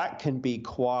 So that can be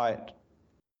quite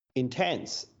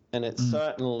intense, and it's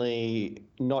certainly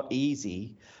not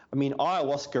easy. I mean,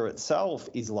 ayahuasca itself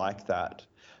is like that.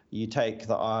 You take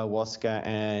the ayahuasca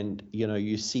and,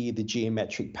 you see the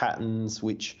geometric patterns,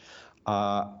 which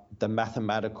are the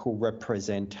mathematical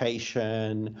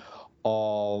representation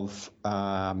of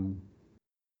how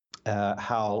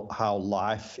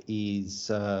life is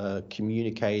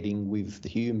communicating with the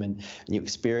human. And you're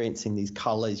experiencing these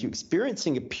colors. You're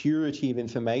experiencing a purity of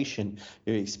information.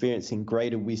 You're experiencing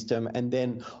greater wisdom. And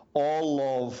then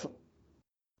all of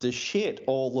the shit,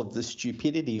 all of the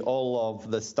stupidity, all of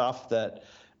the stuff that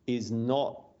is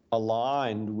not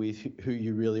aligned with who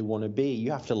you really want to be,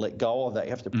 you have to let go of that.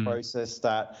 You have to process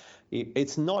that.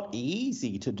 It's not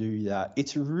easy to do that.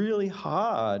 It's really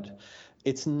hard.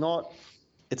 It's not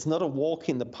it's not a walk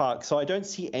in the park. So I don't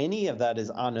see any of that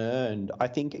as unearned. I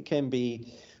think it can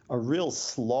be a real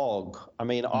slog. I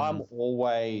mean, I'm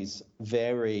always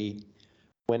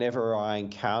whenever I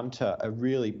encounter a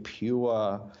really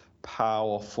pure,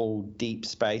 powerful, deep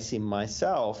space in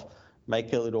myself,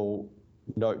 make a little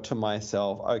note to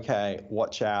myself, okay,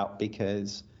 watch out,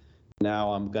 because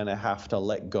now I'm going to have to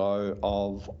let go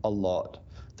of a lot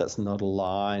that's not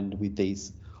aligned with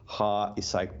these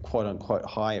it's like quote unquote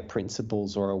higher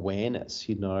principles or awareness,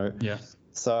 Yeah.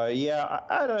 So yeah,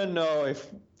 I don't know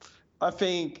I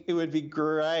think it would be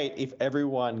great if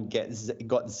everyone got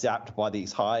zapped by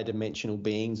these higher dimensional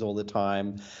beings all the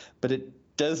time, but it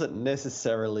doesn't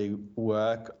necessarily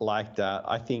work like that.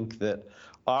 I think that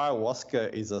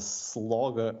ayahuasca is a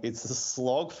slogger. It's a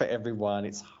slog for everyone.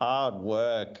 It's hard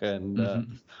work,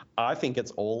 and I think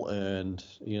it's all earned,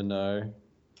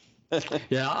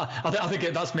 Yeah, I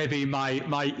think that's maybe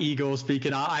my ego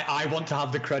speaking. I want to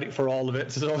have the credit for all of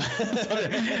it, so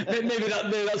maybe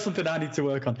that's something I need to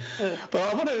work on. But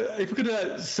I want to, if we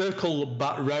could circle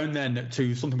back round then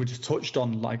to something we just touched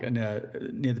on, like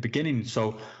near the beginning.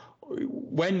 So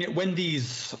when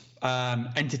these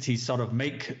entities sort of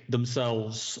make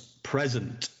themselves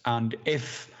present, and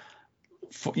if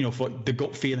for the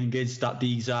gut feeling is that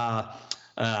these are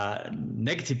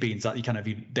negative beings, that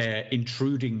they're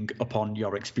intruding upon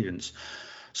your experience.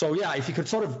 So yeah, if you could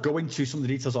sort of go into some of the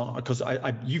details on, because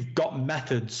you've got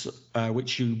methods by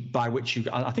which you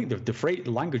I think the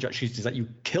language actually is that you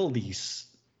kill these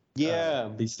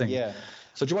things. Yeah.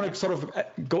 So do you want to sort of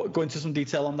go into some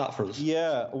detail on that for us?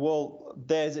 Yeah. Well,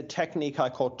 there's a technique I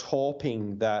call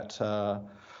torping that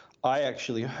I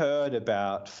actually heard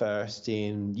about first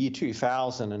in year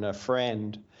 2000, and a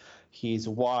friend, his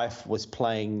wife was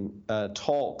playing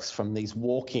talks from these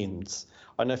walk-ins.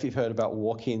 I don't know if you've heard about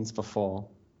walk-ins before.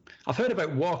 I've heard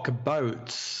about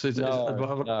walkabouts.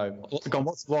 No.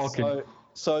 What's walking?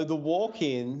 So the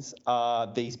walk-ins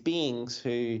are these beings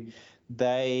who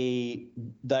they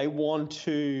want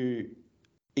to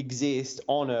exist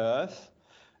on Earth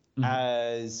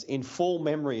as in full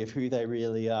memory of who they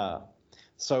really are.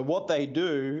 So what they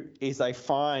do is they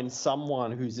find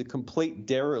someone who's a complete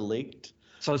derelict.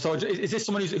 So is this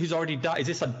someone who's already died? Is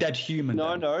this a dead human?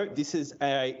 No. This is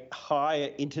a higher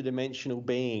interdimensional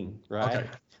being, right? Okay.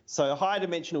 So a higher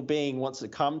dimensional being wants to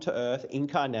come to Earth,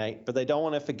 incarnate, but they don't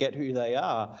want to forget who they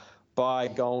are by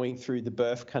going through the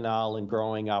birth canal and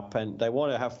growing up, and they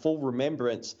want to have full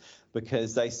remembrance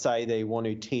because they say they want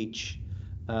to teach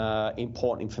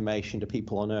important information to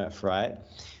people on Earth, right? Okay.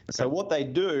 So what they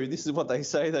do, this is what they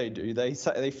say they do.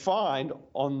 They find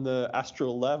on the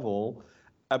astral level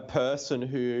a person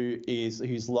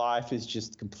whose life is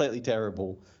just completely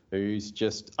terrible, who's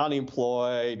just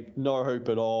unemployed, no hope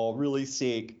at all, really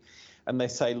sick. And they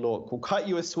say, look, we'll cut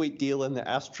you a sweet deal in the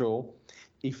astral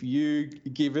if you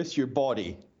give us your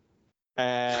body,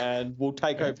 and we'll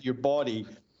take over your body.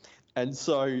 And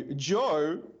so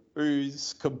Joe,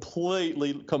 who's complete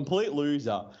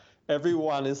loser,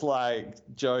 everyone is like,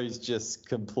 Joe's just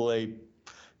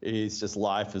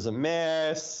life is a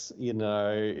mess,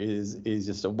 is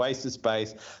just a waste of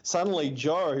space. Suddenly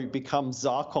Joe becomes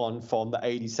Zarkon from the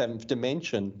 87th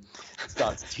dimension,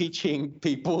 starts teaching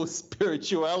people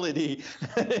spirituality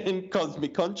and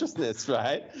cosmic consciousness,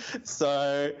 right?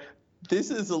 So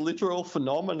this is a literal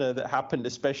phenomena that happened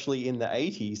especially in the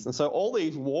 80s. And so all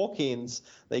these walk-ins,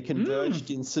 they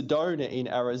converged in Sedona in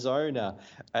Arizona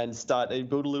and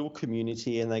built a little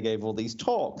community, and they gave all these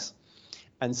talks.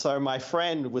 And so my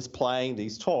friend was playing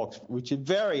these talks, which are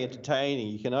very entertaining.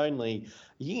 You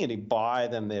can buy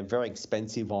them. They're very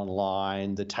expensive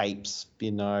online. The tapes,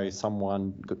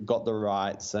 someone got the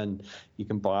rights, and you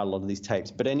can buy a lot of these tapes.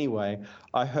 But anyway,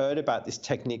 I heard about this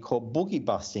technique called boogie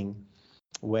busting,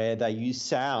 where they use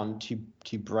sound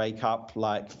to break up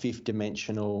like fifth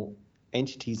dimensional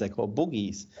entities they call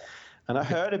boogies. And I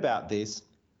heard about this,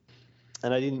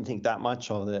 and I didn't think that much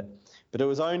of it. But it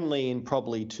was only in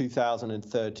probably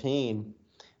 2013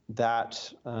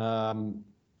 that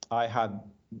I had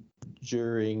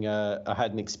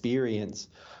an experience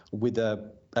with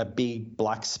a big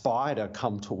black spider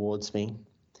come towards me.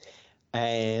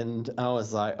 And I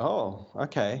was like, oh,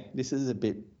 okay, this is a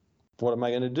bit, what am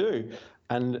I going to do?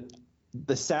 And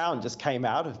the sound just came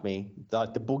out of me,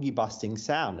 like the boogie busting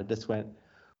sound. It just went,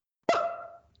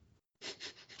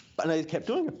 and I kept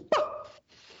doing it.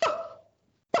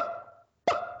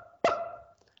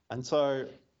 And so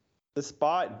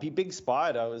the big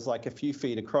spider was like a few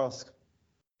feet across.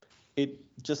 It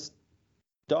just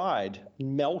died,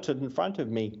 melted in front of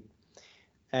me,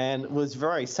 and it was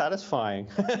very satisfying.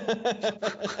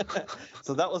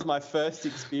 So that was my first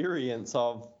experience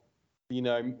of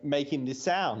making this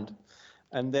sound.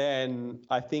 And then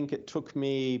I think it took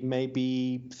me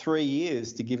maybe 3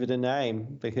 years to give it a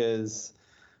name, because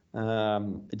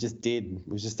it just did.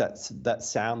 It was just that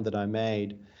sound that I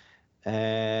made.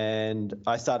 And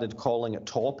I started calling it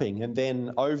torping. And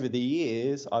then over the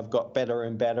years, I've got better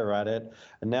and better at it.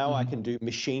 And now I can do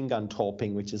machine gun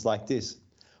torping, which is like this.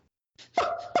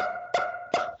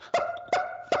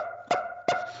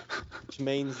 Which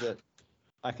means that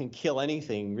I can kill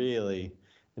anything, really.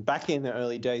 And back in the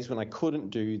early days when I couldn't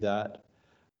do that,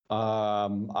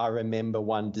 I remember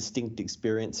one distinct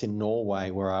experience in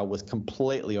Norway where I was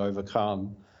completely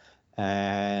overcome.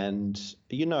 And,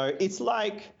 it's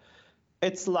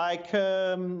like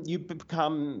you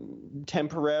become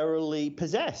temporarily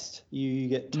possessed. You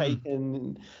get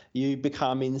taken, you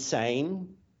become insane,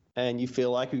 and you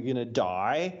feel like you're going to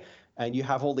die, and you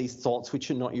have all these thoughts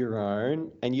which are not your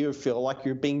own, and you feel like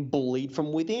you're being bullied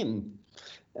from within.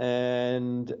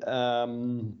 And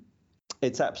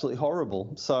it's absolutely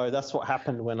horrible. So that's what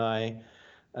happened when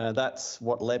that's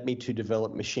what led me to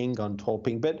develop machine gun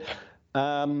torping. But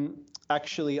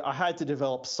actually, I had to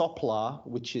develop Soplar,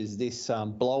 which is this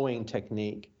blowing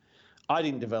technique. I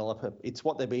didn't develop it. It's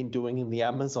what they've been doing in the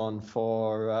Amazon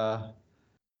for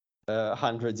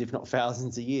hundreds, if not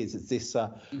thousands of years. It's this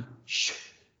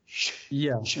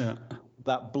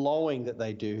that blowing that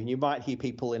they do. And you might hear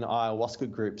people in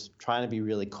ayahuasca groups trying to be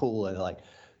really cool. They're like,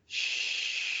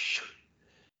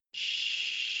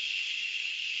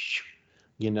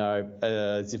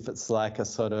 as if it's like a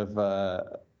sort of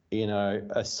a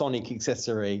sonic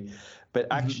accessory. But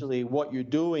actually what you're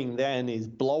doing then is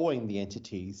blowing the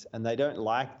entities, and they don't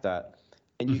like that.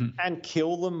 And you can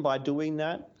kill them by doing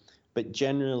that, but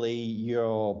generally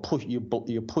you're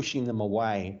pushing them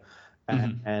away.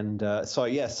 And so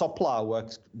Soplar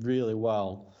works really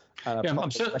well. I'm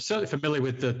certainly familiar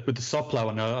with the Soplar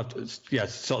one.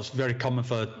 It's sort of very common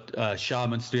for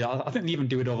shamans to do that. I think they even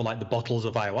do it over like the bottles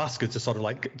of ayahuasca to sort of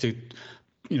like to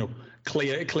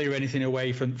clear anything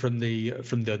away from the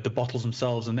bottles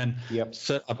themselves, and then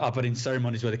I've been in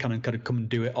ceremonies where they kind of come and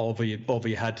do it over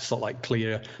your head to sort of like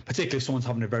clear, particularly if someone's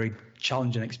having a very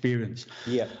challenging experience.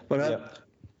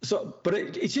 So, but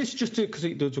it's just because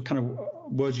those were kind of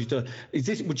words you do.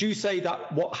 Would you say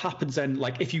that what happens then,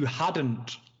 like if you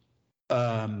hadn't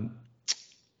kind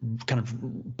of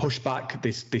pushed back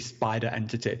this spider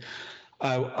entity,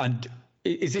 and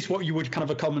is this what you would kind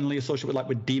of commonly associate with, like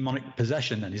with demonic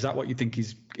possession? Then is that what you think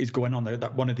is going on there?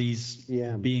 That one of these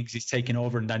beings is taking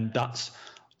over, and then that's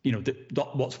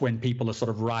what's when people are sort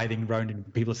of writhing around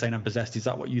and people are saying I'm possessed. Is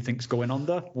that what you think's going on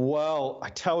there? Well, I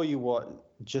tell you what.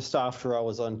 Just after I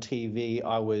was on TV,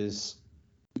 I was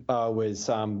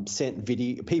sent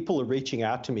video. People are reaching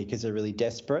out to me because they're really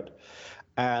desperate.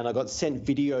 And I got sent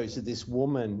videos of this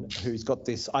woman who's got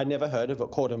this, I never heard of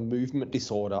it, called a movement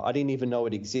disorder. I didn't even know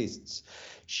it exists.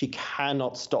 She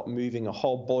cannot stop moving. Her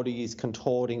whole body is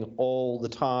contorting all the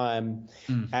time.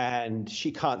 And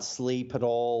she can't sleep at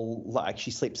all. Like she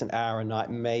sleeps an hour a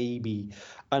night, maybe.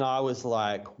 And I was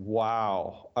like,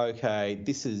 wow, okay,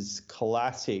 this is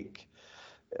classic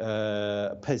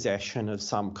possession of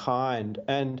some kind.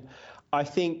 And I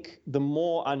think the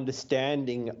more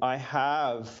understanding I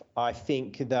have, I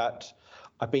think that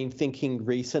I've been thinking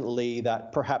recently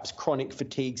that perhaps chronic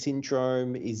fatigue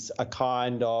syndrome is a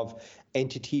kind of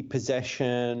entity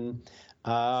possession.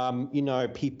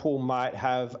 People might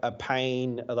have a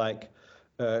pain like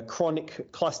chronic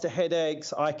cluster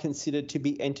headaches, I consider to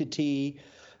be entity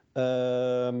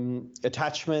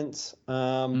attachments,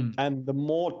 and the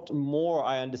more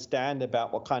I understand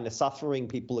about what kind of suffering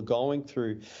people are going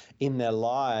through in their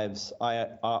lives,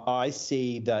 I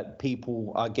see that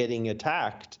people are getting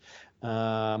attacked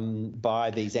by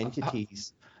these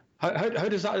entities. How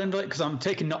does that end? Because I'm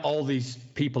taking not all these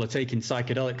people are taking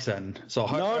psychedelics then. So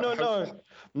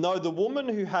no. The woman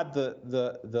who had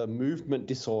the movement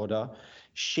disorder,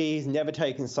 she's never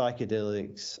taken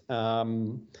psychedelics.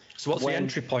 So what's the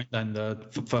entry point then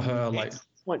for her? Like,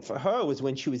 point for her was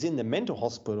when she was in the mental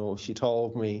hospital. She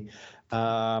told me,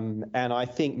 and I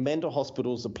think mental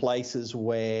hospitals are places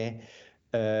where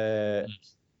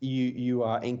you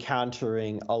are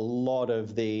encountering a lot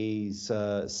of these,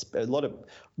 a lot of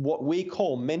what we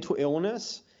call mental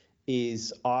illness.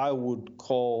 Is I would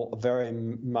call very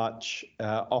much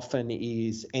often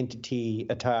is entity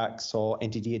attacks or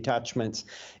entity attachments.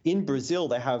 In Brazil,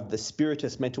 they have the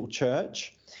Spiritus Mental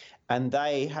Church, and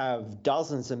they have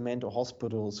dozens of mental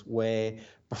hospitals where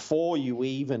before you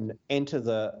even enter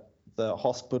the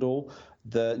hospital,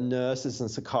 the nurses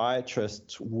and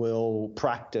psychiatrists will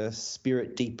practice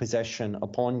spirit depossession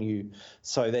upon you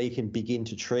so they can begin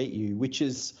to treat you, which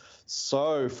is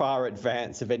so far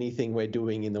advanced of anything we're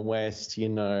doing in the West, you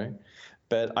know.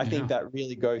 But I think that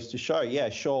really goes to show, yeah,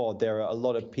 sure, there are a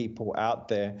lot of people out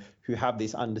there who have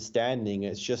this understanding.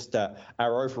 It's just that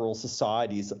our overall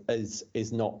society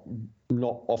is not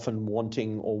often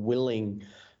wanting or willing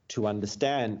to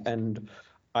understand. And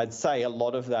I'd say a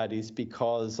lot of that is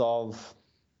because of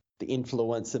the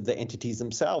influence of the entities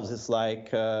themselves. It's like,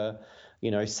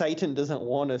 Satan doesn't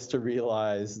want us to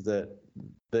realize that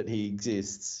he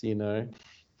exists, you know.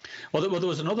 Well, there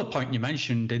was another point you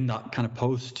mentioned in that kind of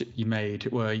post you made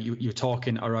where you're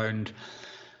talking around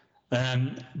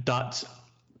that,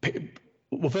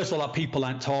 well, first of all, that people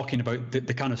aren't talking about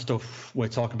the kind of stuff we're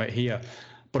talking about here.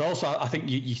 But also, I think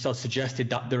you sort of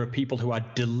suggested that there are people who are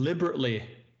deliberately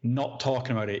not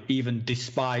talking about it, even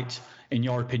despite, in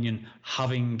your opinion,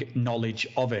 having knowledge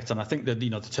of it. And I think that, the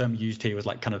term used here was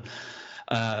like kind of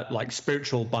like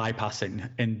spiritual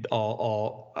bypassing,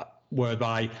 or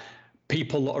whereby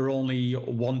people are only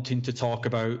wanting to talk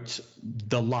about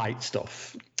the light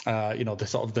stuff, the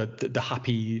sort of the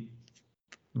happy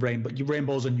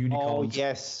rainbows and unicorns. Oh,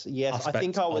 yes. I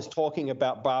think I was talking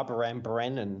about Barbara Ann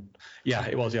Brennan. Yeah,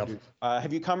 it was, yeah.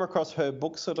 Have you come across her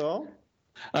books at all?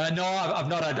 No, I've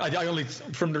not. I only,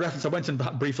 from the reference, I went and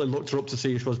briefly looked her up to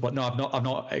see who she was, but no, I've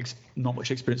not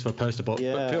much experience with her person. But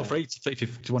feel free if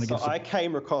you want to give. I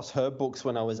came across her books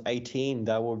when I was 18.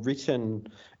 They were written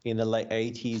in the late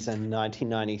 80s and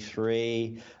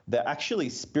 1993. They're actually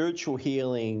spiritual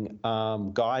healing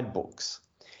guidebooks,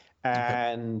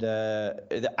 and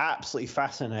they're absolutely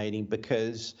fascinating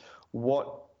because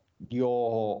what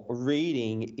you're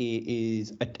reading is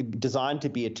designed to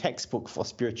be a textbook for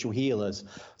spiritual healers.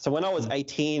 So when I was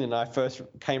 18 and I first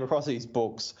came across these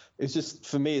books, it's just,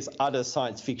 for me, it's utter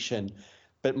science fiction.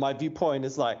 But my viewpoint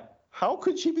is like, how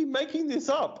could she be making this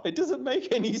up? It doesn't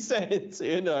make any sense,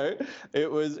 you know.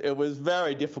 It was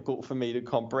very difficult for me to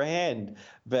comprehend.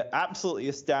 But absolutely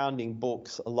astounding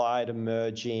books, Light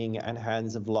Emerging and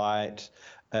Hands of Light.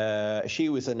 She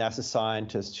was a NASA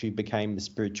scientist who became the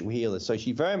spiritual healer. So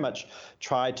she very much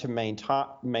tried to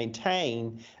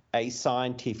maintain a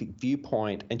scientific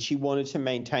viewpoint, and she wanted to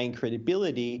maintain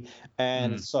credibility,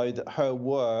 and so that her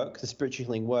work, the spiritual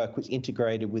healing work, was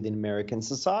integrated within American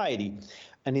society.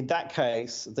 And in that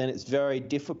case, then it's very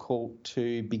difficult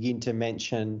to begin to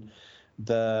mention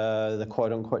the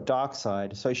quote-unquote dark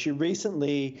side. So she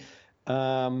recently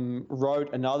wrote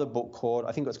another book called,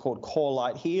 I think it's called Core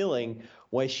Light Healing,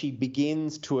 where she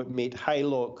begins to admit, hey,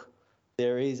 look,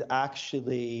 there is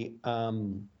actually a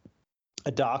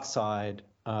dark side.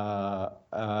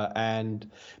 And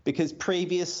because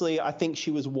previously I think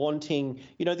she was wanting,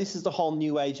 this is the whole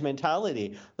new age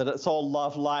mentality, that it's all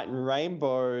love, light and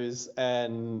rainbows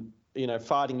and,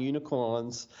 fighting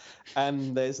unicorns,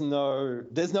 and there's no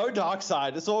dark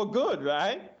side. It's all good,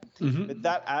 right? Mm-hmm. But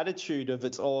that attitude of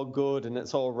it's all good and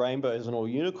it's all rainbows and all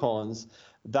unicorns,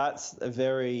 that's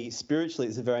spiritually,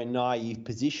 it's a very naive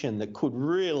position that could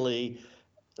really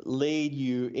lead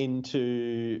you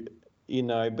into,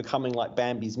 becoming like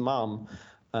Bambi's mum.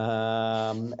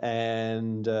 And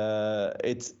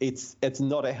it's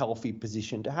not a healthy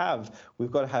position to have.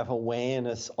 We've got to have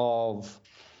awareness of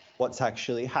what's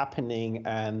actually happening,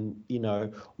 and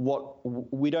what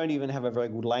we don't even have a very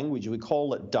good language. We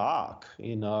call it dark.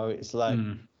 It's like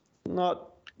not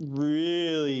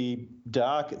really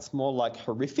dark. It's more like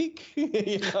horrific.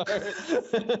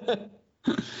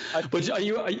 But are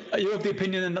you of the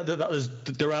opinion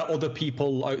that there are other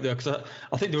people out there? Because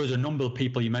I think there was a number of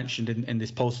people you mentioned in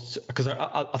this post. Because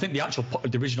I think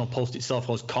the original post itself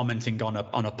was commenting on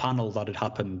a panel that had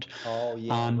happened. Oh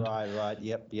yeah, right,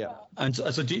 yep. And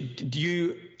so do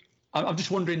you? I'm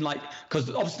just wondering, like, because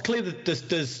obviously clearly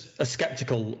there's a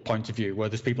skeptical point of view where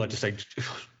there's people that just say,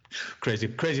 crazy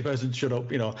person, shut up,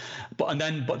 But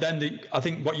then I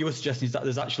think what you were suggesting is that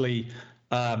there's actually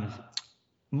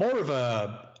more of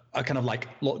a kind of like,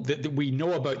 look, we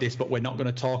know about this, but we're not going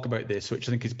to talk about this, which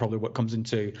I think is probably what comes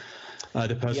into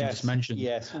the person just mentioned.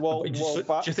 Yes. Well, do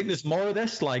you think there's more of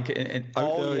this? Like,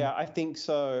 yeah, I think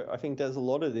so. I think there's a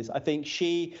lot of this. I think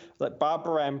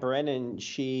Barbara Ann Brennan,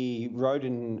 she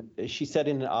said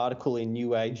in an article in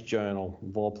New Age Journal,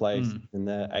 of all places, in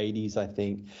the 80s, I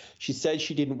think, she said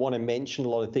she didn't want to mention a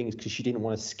lot of things because she didn't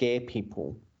want to scare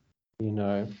people,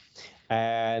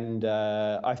 And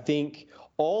I think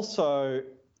also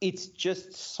it's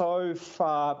just so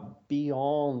far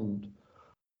beyond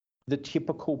the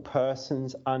typical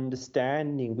person's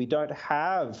understanding. We don't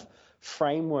have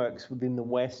frameworks within the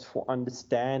West for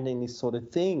understanding this sort of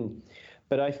thing.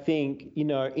 But I think,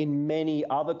 in many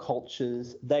other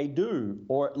cultures, they do,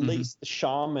 or at least the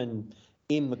shaman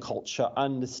in the culture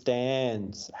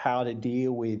understands how to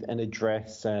deal with and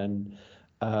address and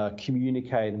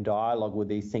communicate and dialogue with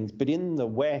these things. But in the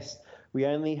West, we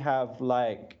only have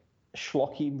like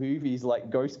schlocky movies like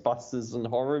Ghostbusters and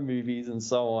horror movies and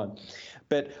so on.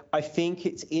 But I think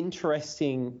it's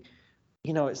interesting,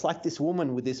 it's like this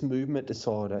woman with this movement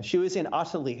disorder. She was in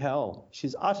utterly hell.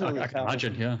 She's utterly hell. I can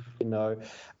imagine, yeah.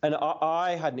 And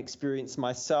I had an experience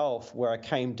myself where I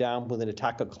came down with an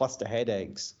attack of cluster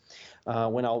headaches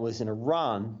when I was in a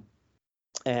run.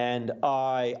 And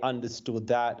I understood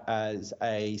that as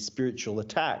a spiritual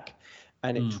attack.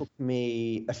 And it took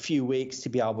me a few weeks to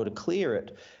be able to clear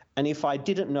it. And if I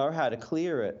didn't know how to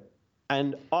clear it,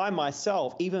 and I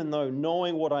myself, even though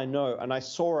knowing what I know, and I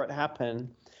saw it happen,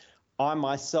 I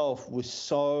myself was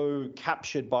so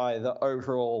captured by the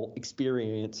overall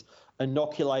experience,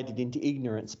 inoculated into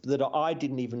ignorance, that I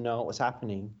didn't even know it was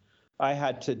happening. I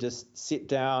had to just sit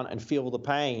down and feel the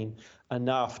pain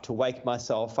enough to wake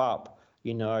myself up.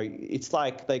 It's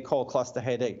like they call cluster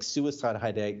headaches suicide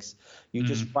headaches. You're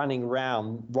just running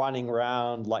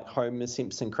around like Homer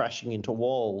Simpson crashing into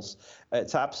walls.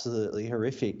 It's absolutely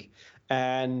horrific.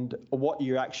 And what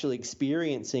you're actually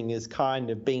experiencing is kind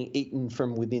of being eaten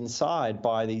from within inside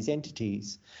by these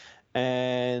entities.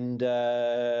 And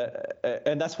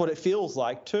that's what it feels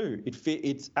like too.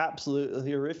 It's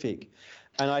absolutely horrific.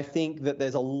 And I think that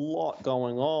there's a lot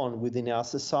going on within our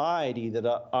society that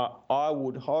I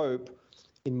would hope,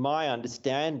 in my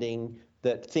understanding,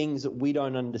 that things that we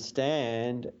don't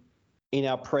understand in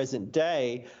our present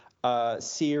day,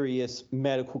 serious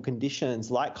medical conditions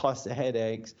like cluster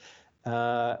headaches,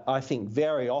 I think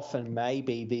very often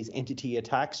maybe these entity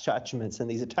attacks, judgments, and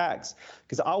these attacks,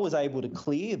 because I was able to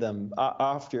clear them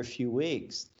after a few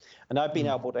weeks, and I've been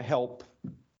able to help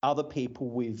other people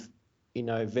with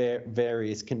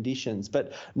various conditions,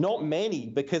 but not many,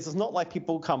 because it's not like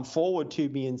people come forward to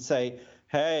me and say,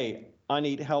 hey, I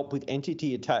need help with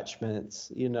entity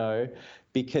attachments,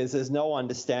 because there's no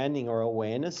understanding or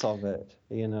awareness of it,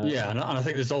 Yeah, and I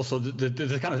think there's also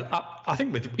the kind of, I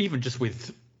think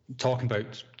with talking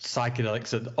about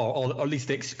psychedelics, or at least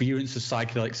the experience of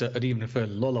psychedelics at even a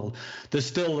fairly low level, there's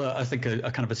still, I think,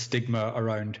 a kind of a stigma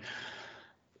around.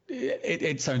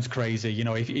 It sounds crazy,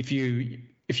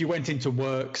 if you went into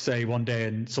work, say, one day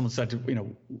and someone said,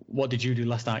 what did you do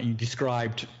last night? And you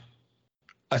described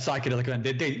a psychedelic event,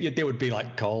 they would be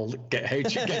like, call, get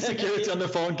security on the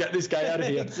phone, get this guy out of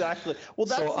here. Exactly. Well,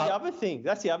 that's the other thing.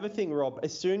 That's the other thing, Rob.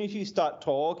 As soon as you start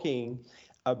talking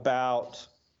about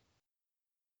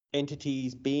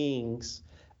entities, beings,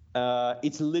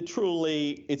 it's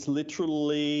literally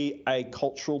a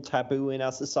cultural taboo in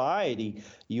our society.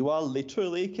 You are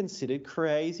literally considered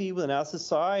crazy within our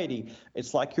society.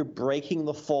 It's like you're breaking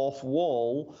the fourth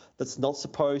wall that's not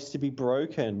supposed to be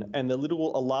broken, and the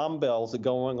little alarm bells are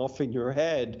going off in your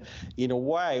head in a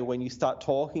way when you start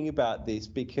talking about this,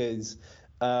 because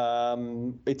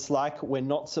it's like we're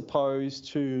not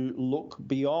supposed to look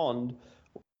beyond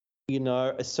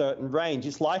a certain range.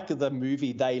 It's like the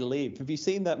movie They Live. Have you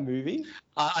seen that movie?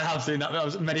 I have seen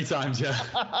that many times, yeah.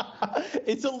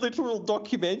 It's a literal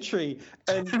documentary.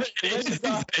 And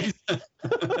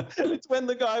it's when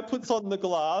the guy puts on the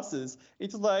glasses.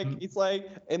 It's like,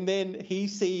 and then he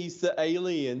sees the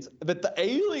aliens, but the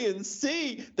aliens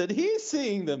see that he's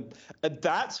seeing them. And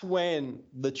that's when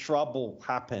the trouble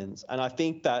happens. And I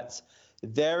think that's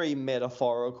very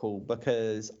metaphorical,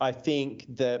 because I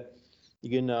think that,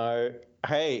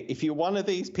 hey, if you're one of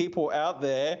these people out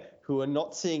there who are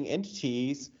not seeing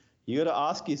entities, you got to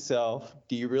ask yourself,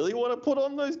 do you really want to put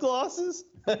on those glasses?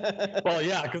 Well,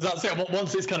 yeah, because that's it.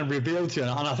 Once it's kind of revealed to you,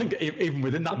 and I think even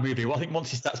within that movie, I think once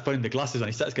he starts putting the glasses on,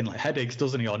 he starts getting like headaches,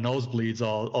 doesn't he, or nosebleeds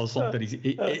or something.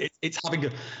 It's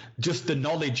having just the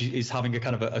knowledge is having a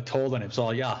kind of a toll on him. So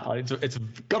yeah, it's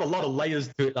got a lot of layers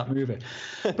to it, that movie.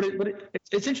 But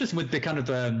it's interesting with the kind of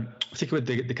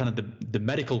particularly with the kind of the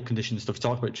medical condition stuff we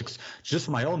talk about, just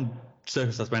for my own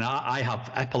circumstance, when I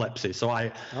have epilepsy, so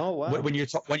when you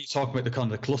talk about the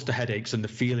kind of the cluster headaches and the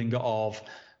feeling of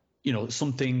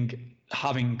something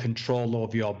having control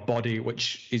over your body,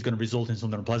 which is going to result in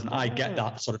something unpleasant. I get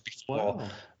that sort of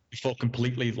before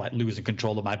completely like losing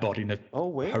control of my body in a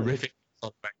horrific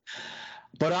sort of way.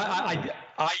 But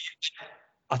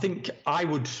I think I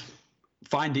would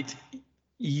find it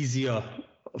easier,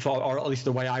 or at least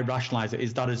the way I rationalize it,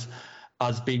 is that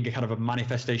as being a kind of a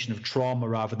manifestation of trauma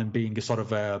rather than being a sort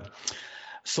of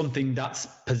something that's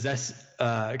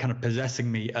kind of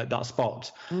possessing me at that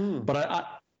spot. But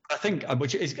I think,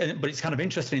 but it's kind of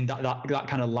interesting that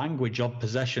kind of language of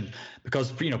possession,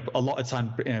 because a lot of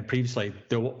time previously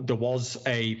there was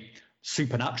a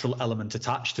supernatural element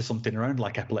attached to something around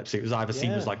like epilepsy. It was either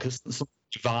seen as like something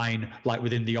divine, like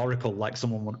within the oracle, like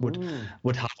someone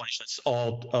would have consciousness,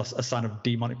 or a sign of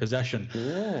demonic possession.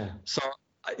 Yeah. So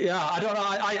yeah, I don't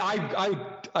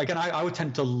know. I would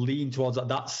tend to lean towards that.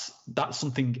 That's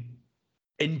something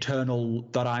internal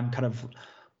that I'm kind of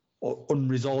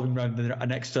unresolving around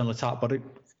an external attack, but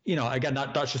again,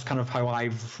 that's just kind of how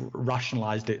I've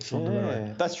rationalized it.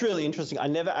 That's really interesting. I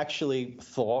never actually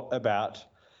thought about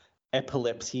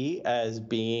epilepsy as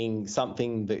being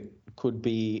something that could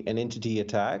be an entity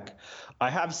attack. I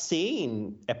have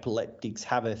seen epileptics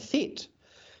have a fit,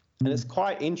 and it's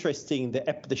quite interesting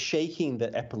that the shaking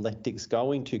that epileptics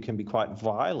go into can be quite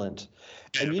violent.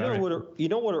 And you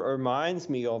know what it reminds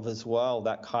me of as well,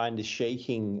 that kind of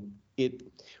shaking, it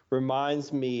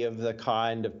reminds me of the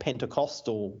kind of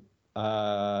Pentecostal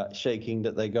shaking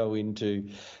that they go into.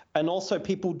 And also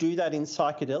people do that in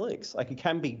psychedelics. Like, it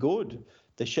can be good.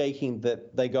 The shaking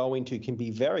that they go into can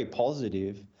be very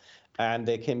positive, and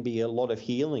there can be a lot of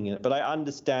healing in it. But I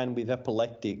understand with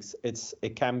epileptics,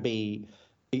 it can be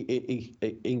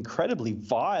incredibly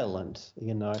violent.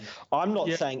 I'm not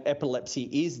saying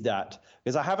epilepsy is that,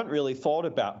 because I haven't really thought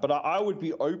about, but I would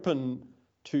be open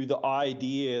to the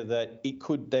idea that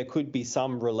there could be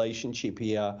some relationship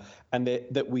here, and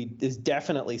there's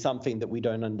definitely something that we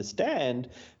don't understand,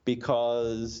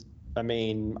 because I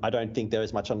don't think there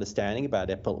is much understanding about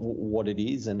what it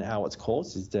is and how it's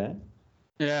caused, is there?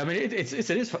 Yeah, it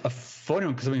is a funny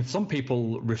one, because some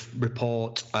people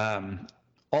report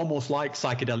almost like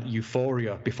psychedelic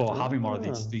euphoria before having one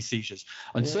of these seizures.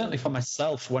 And certainly for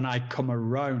myself, when I come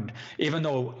around, even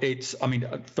though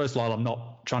first of all, I'm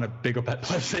not trying to big up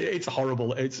epilepsy. It's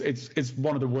horrible. It's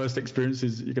one of the worst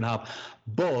experiences you can have.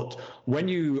 But when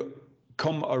you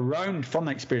come around from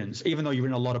that experience, even though you're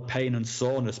in a lot of pain and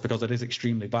soreness because it is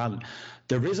extremely violent,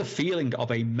 there is a feeling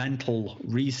of a mental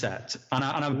reset. And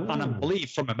I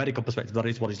believe from a medical perspective, that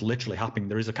is what is literally happening.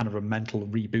 There is a kind of a mental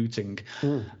rebooting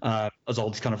as all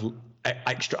this kind of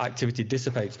extra activity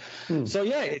dissipates. So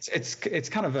yeah, it's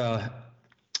kind of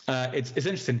it's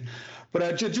interesting.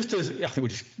 But just as I think we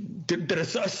just did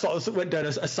went down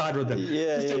a side road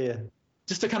there.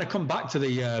 Just to kind of come back to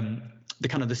the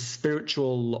kind of the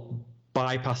spiritual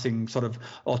bypassing sort of,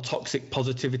 or toxic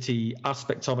positivity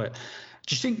aspects of it.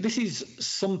 Do you think this is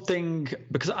something,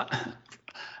 because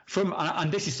and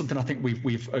this is something I think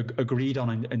we've agreed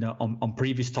on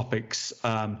previous topics,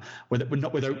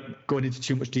 without going into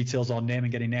too much details or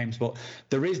naming any names, but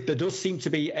there does seem to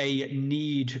be a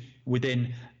need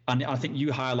within, and I think you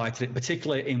highlighted it,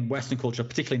 particularly in Western culture,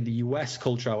 particularly in the US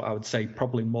culture, I would say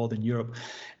probably more than Europe,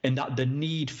 in that the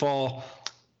need for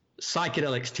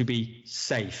psychedelics to be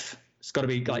safe. It's got to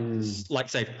be like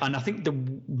safe. And I think the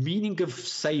meaning of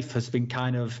safe has been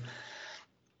kind of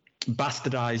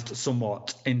bastardized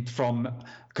somewhat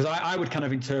because I would kind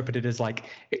of interpret it as like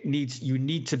you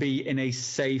need to be in a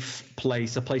safe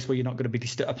place, a place where you're not going to be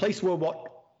disturbed, a place where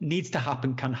what needs to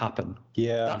happen can happen.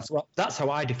 Yeah, that's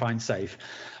how I define safe.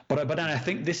 But then I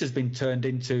think this has been turned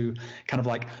into kind of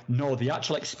like, no, the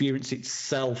actual experience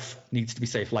itself needs to be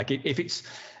safe. Like if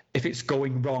it's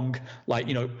going wrong, like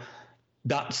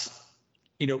that's.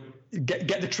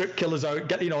 Get the trip killers out.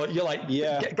 Get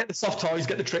the soft toys.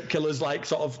 Get the trip killers. Like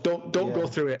sort of don't go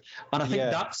through it. And I think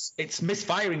it's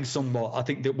misfiring somewhat. I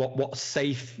think that what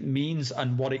safe means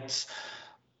and what it's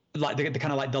like, the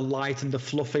kind of like the light and the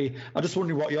fluffy. I'm just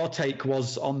wondering what your take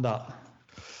was on that.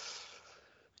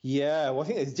 Yeah, well, I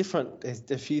think there's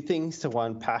a few things to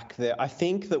unpack there. I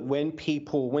think that when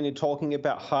you're talking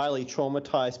about highly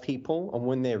traumatized people and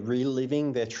when they're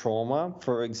reliving their trauma,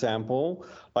 for example,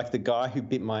 like the guy who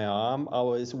bit my arm, I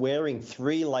was wearing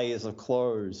 3 layers of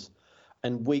clothes,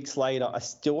 and weeks later, I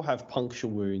still have puncture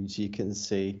wounds, you can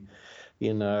see.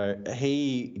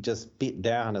 He just bit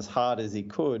down as hard as he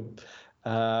could.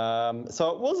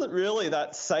 So it wasn't really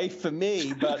that safe for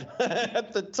me, but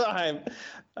at the time.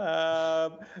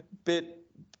 But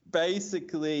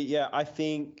basically, I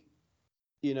think,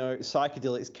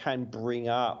 psychedelics can bring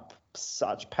up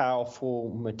such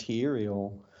powerful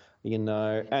material,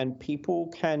 and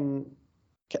people can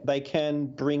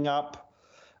bring up,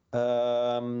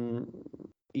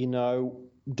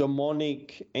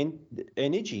 demonic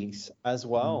energies as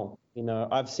well.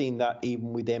 I've seen that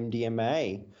even with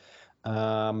MDMA.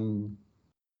 I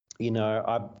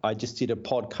just did a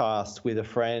podcast with a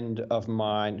friend of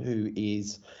mine who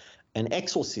is an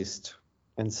exorcist,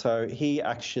 and so he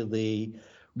actually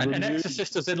an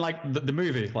exorcist is in like the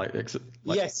movie,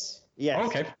 yes. Oh,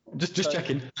 okay, just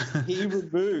checking. He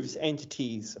removes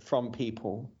entities from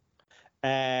people,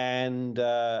 and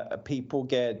people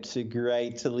get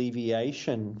great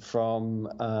alleviation from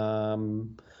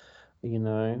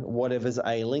whatever's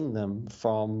ailing them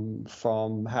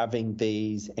from having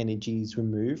these energies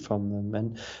removed from them.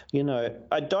 And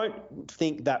I don't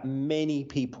think that many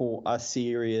people are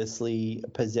seriously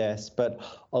possessed, but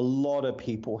a lot of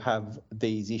people have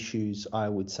these issues, I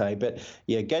would say. But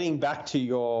yeah, getting back to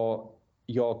your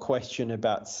question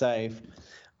about safe,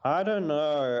 I don't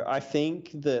know. I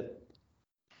think that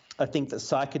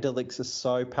psychedelics are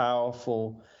so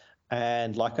powerful,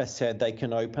 and like I said, they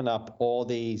can open up all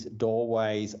these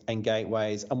doorways and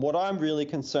gateways. And what I'm really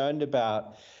concerned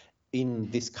about in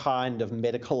this kind of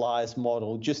medicalized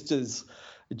model, just as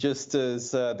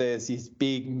there's this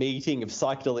big meeting of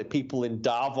psychedelic people in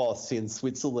Davos in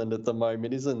Switzerland at the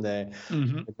moment, isn't there?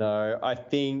 Mm-hmm. I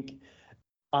think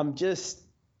I'm just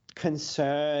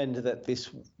concerned that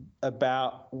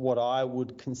about what I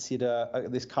would consider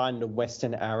this kind of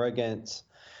Western arrogance.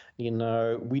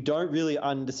 We don't really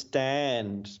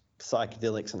understand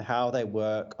psychedelics and how they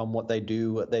work and what they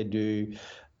do.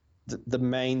 The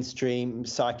mainstream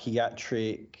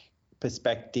psychiatric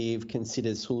perspective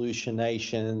considers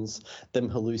hallucinations,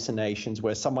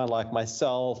 where someone like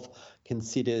myself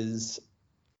considers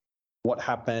what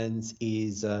happens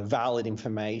is valid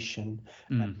information,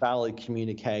 and valid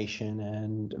communication,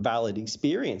 and valid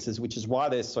experiences, which is why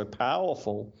they're so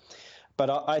powerful.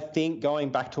 But I think,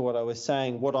 going back to what I was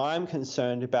saying, what I'm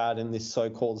concerned about in this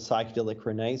so-called psychedelic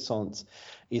renaissance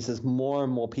is as more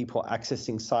and more people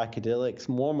accessing psychedelics,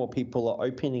 more and more people are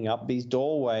opening up these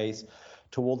doorways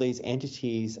to all these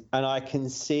entities, and I can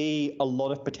see a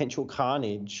lot of potential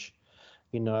carnage.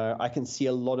 I can see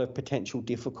a lot of potential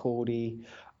difficulty.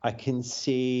 I can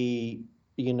see,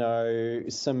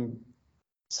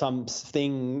 some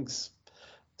things,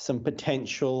 some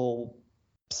potential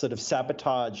sort of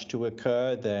sabotage to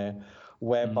occur there,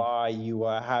 whereby you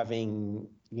are having,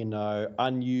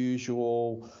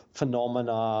 unusual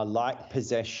phenomena like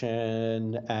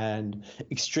possession and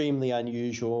extremely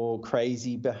unusual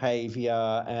crazy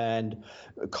behavior and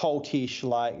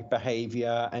cultish-like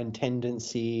behavior and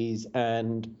tendencies.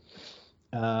 And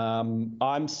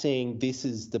I'm seeing this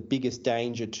is the biggest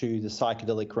danger to the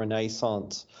psychedelic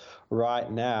renaissance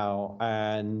right now,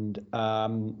 and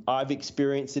I've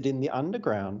experienced it in the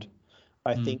underground.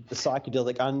 I think the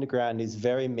psychedelic underground is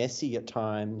very messy at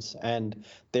times, and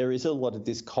there is a lot of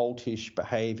this cultish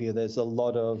behavior. There's a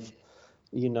lot of,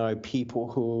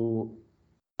 people who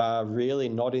are really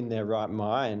not in their right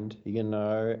mind,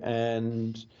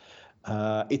 and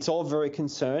it's all very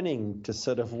concerning to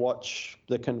sort of watch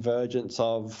the convergence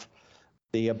of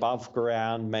the above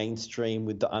ground mainstream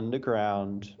with the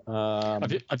underground.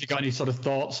 Have you got any sort of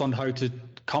thoughts on how to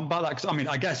combat that? 'Cause, I mean,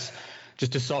 I guess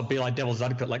just to sort of be like devil's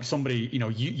advocate, like somebody,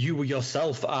 you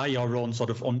yourself are your own sort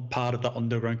of part of that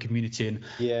underground community, and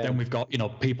then we've got,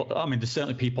 people. I mean, there's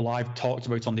certainly people I've talked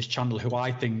about on this channel who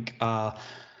I think are,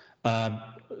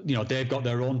 they've got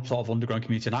their own sort of underground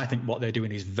community, and I think what they're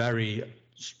doing is very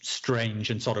strange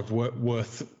and sort of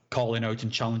worth calling out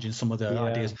and challenging some of their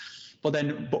ideas.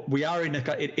 But we are in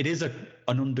it is an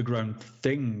underground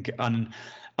thing, and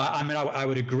I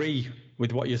would agree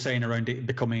with what you're saying around it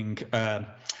becoming,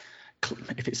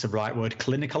 if it's the right word,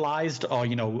 clinicalized, or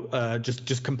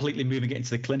just completely moving it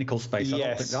into the clinical space. I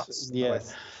don't think that's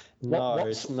it's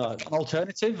not an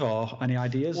alternative, or any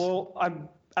ideas? Well,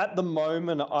 at the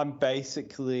moment, I'm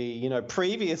basically,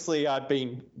 previously I'd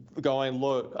been going,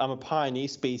 look, I'm a pioneer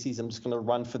species. I'm just going to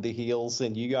run for the hills,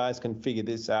 and you guys can figure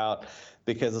this out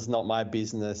because it's not my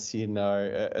business.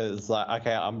 It's like,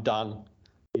 okay, I'm done.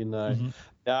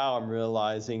 Now I'm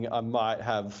realizing I might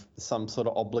have some sort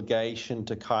of obligation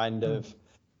to kind of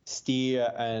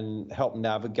steer and help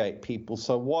navigate people.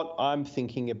 So what I'm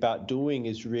thinking about doing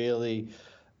is really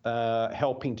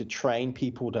helping to train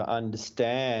people to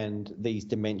understand these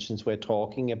dimensions we're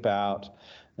talking about,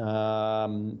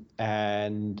 and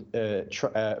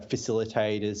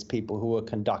facilitators, people who are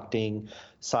conducting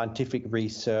scientific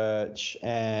research,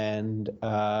 and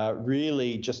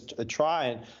really just try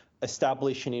and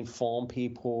establish and inform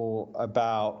people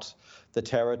about the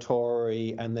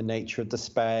territory and the nature of the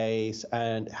space,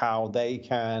 and how they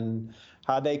can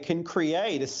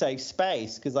create a safe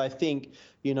space. Because I think,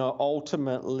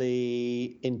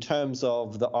 ultimately, in terms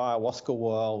of the ayahuasca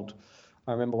world,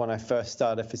 I remember when I first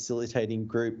started facilitating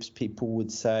groups, people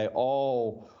would say,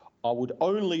 oh, I would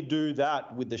only do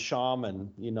that with the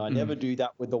shaman. I never do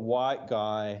that with the white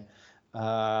guy,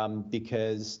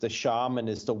 because the shaman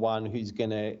is the one who's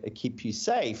going to keep you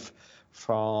safe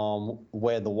from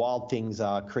where the wild things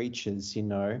are, creatures,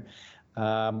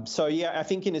 So yeah, I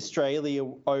think in Australia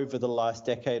over the last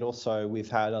decade or so, we've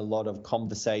had a lot of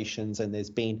conversations, and there's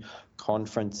been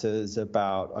conferences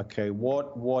about, okay,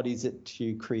 what is it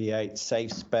to create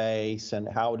safe space, and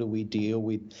how do we deal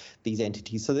with these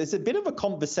entities? So there's a bit of a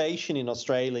conversation in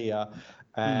Australia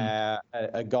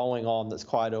going on that's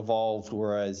quite evolved,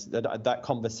 whereas that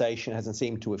conversation hasn't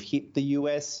seemed to have hit the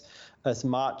US as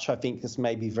much. I think this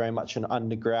may be very much an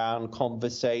underground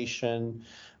conversation.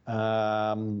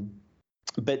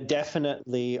 But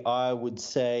definitely, I would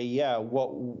say, yeah,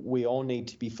 what we all need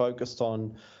to be focused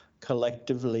on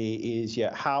collectively is,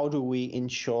 how do we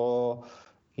ensure,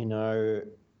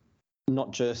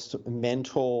 not just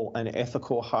mental and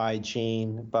ethical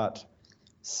hygiene, but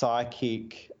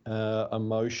psychic,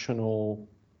 emotional,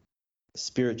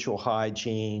 spiritual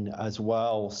hygiene as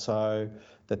well, so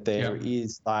that there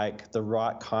is like the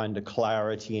right kind of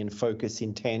clarity and focus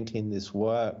intent in this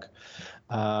work.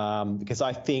 Because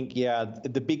I think,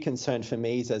 the big concern for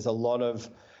me is there's a lot of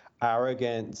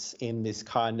arrogance in this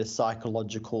kind of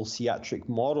psychological theatric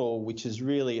model, which is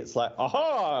really, it's like,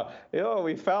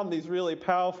 we found these really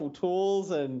powerful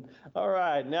tools, and all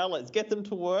right, now let's get them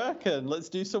to work and let's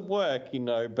do some work,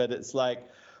 But it's like,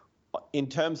 in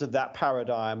terms of that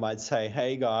paradigm, I'd say,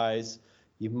 hey guys,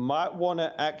 you might want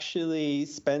to actually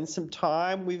spend some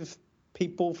time with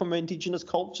people from Indigenous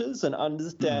cultures and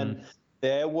understand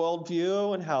their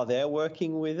worldview and how they're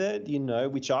working with it,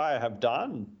 which I have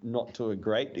done, not to a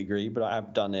great degree, but I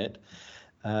have done it.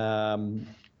 And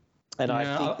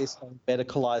I think this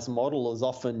medicalized model is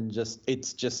often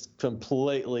just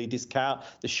completely discount.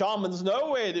 The shaman's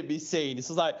nowhere to be seen. It's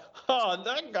like,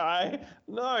 that guy,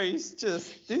 no, he's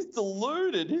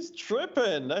deluded. He's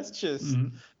tripping. That's just,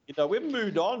 we've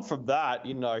moved on from that.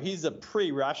 He's a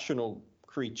pre-rational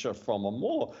creature from a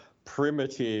more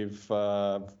primitive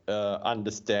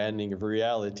understanding of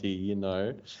reality,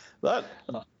 That.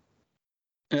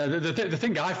 Yeah, the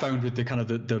thing I found with the kind of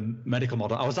the medical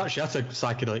model, I was actually at a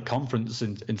psychedelic conference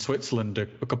in Switzerland a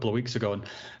couple of weeks ago, and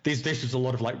this was a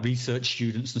lot of like research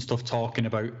students and stuff talking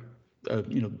about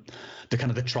the kind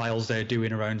of the trials they're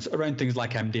doing around things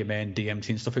like MDMA and DMT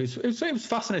and stuff. It was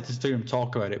fascinating to hear them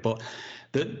talk about it, but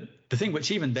the thing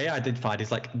which even they identified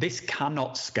is like, this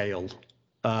cannot scale.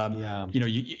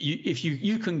 If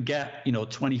you can get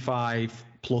 25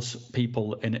 plus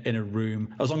people in a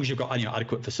room, as long as you've got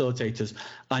adequate facilitators,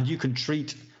 and you can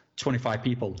treat 25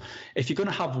 people. If you're going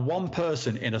to have one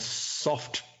person in a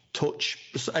soft touch,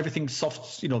 everything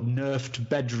soft, nerfed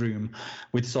bedroom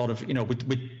with sort of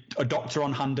with a doctor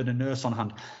on hand and a nurse on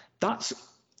hand, that's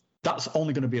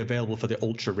only going to be available for the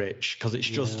ultra rich, because it's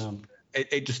just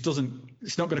it just doesn't,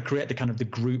 it's not going to create the kind of the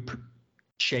group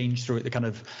change through it, the kind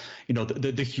of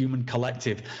the human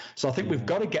collective. So I think we've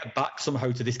got to get back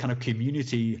somehow to this kind of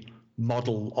community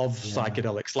model of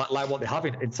psychedelics, like what they have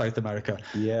in South America.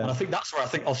 And I think that's where I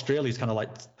think Australia's kind of like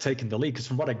taking the lead, because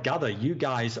from what I gather, you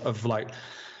guys have like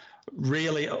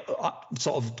really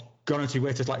sort of gone into your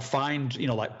way to like find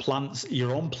like plants,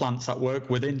 your own plants that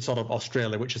work within sort of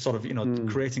Australia, which is sort of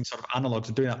creating sort of analogs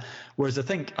and doing that. Whereas I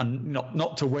think, and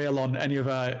not to wail on any of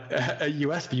our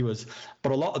US viewers,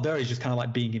 but a lot of there is just kind of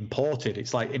like being imported.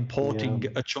 It's like importing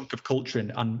a chunk of culture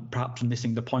in and perhaps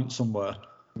missing the point somewhere.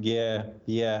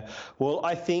 Well,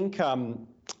 I think I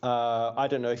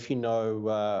don't know if you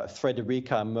know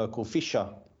Frederica Merkel Fischer.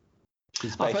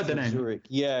 She's based in Zurich.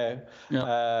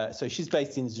 So she's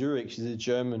based in Zurich. She's a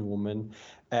German woman,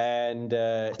 and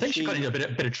I think she got into a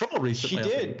bit of trouble recently. She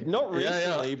did, not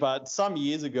recently, but some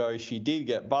years ago she did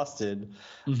get busted.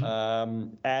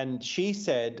 And she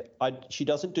said she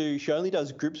only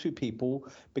does groups with people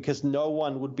because no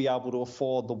one would be able to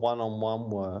afford the one-on-one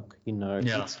work.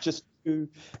 It's just too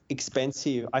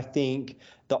expensive. I think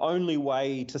the only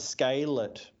way to scale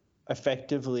it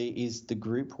effectively is the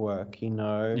group work.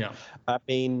 I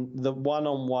mean, the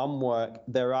one-on-one work,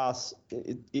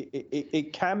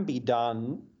 it can be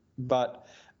done, but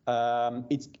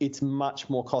it's much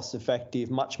more cost effective,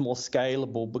 much more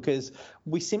scalable, because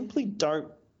we simply don't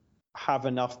have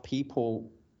enough people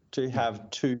to have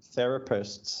two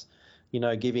therapists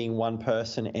giving one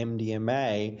person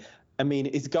MDMA. I mean,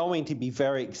 it's going to be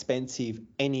very expensive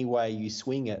any way you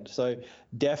swing it. So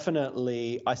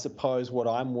definitely, I suppose what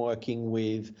I'm working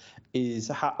with is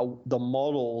the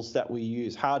models that we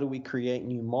use. How do we create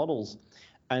new models?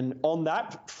 And on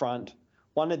that front,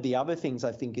 one of the other things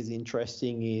I think is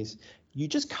interesting is you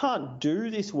just can't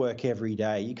do this work every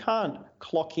day. You can't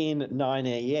clock in at 9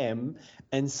 a.m.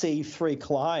 and see 3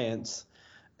 clients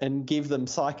and give them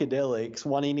psychedelics,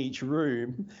 one in each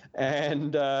room,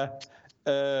 and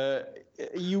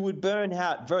you would burn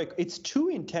out it's too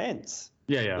intense.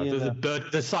 Yeah.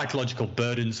 The psychological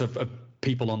burdens of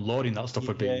people unloading that stuff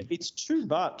would be. It's too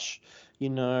much.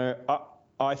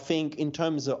 I think in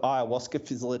terms of ayahuasca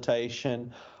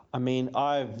facilitation, I mean,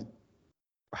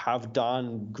 have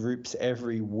done groups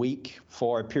every week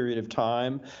for a period of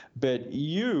time, but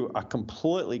you are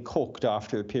completely cooked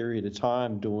after a period of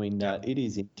time doing that. It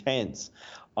is intense.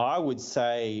 I would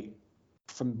say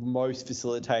from most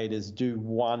facilitators do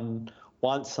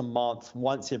once a month,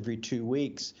 once every 2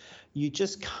 weeks. You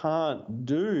just can't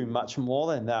do much more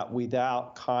than that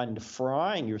without kind of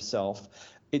frying yourself.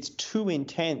 It's too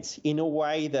intense in a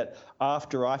way that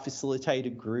after I facilitate a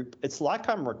group, it's like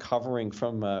I'm recovering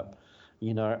from a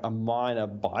minor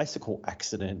bicycle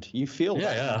accident. You feel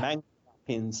mangled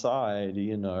inside,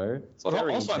 It's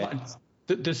very intense.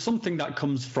 There's something that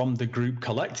comes from the group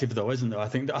collective, though, isn't there? I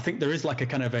think there is like a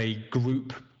kind of a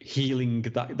group healing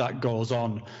that goes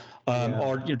on,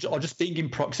 or just being in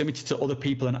proximity to other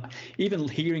people, and even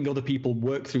hearing other people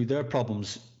work through their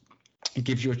problems. It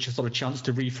gives you a sort of chance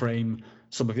to reframe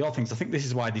some of your things. I think this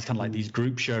is why these kind of like these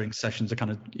group sharing sessions are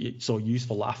kind of so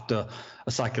useful after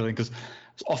a cycling, because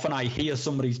often I hear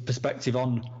somebody's perspective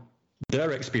on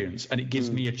their experience, and it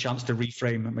gives me a chance to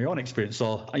reframe my own experience.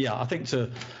 So I think to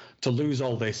lose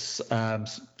all this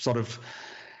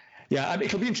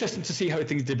it'll be interesting to see how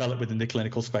things develop within the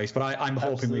clinical space, but I'm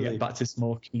hoping we get back to this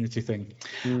more community thing.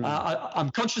 I'm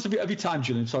conscious of your time,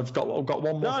 Julian, so I've got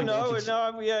one more. It's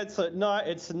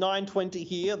 9:20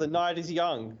 here. The night is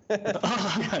young. Well,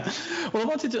 I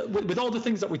wanted to, with all the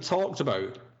things that we talked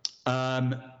about,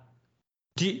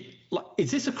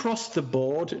 is this across the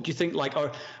board? Do you think,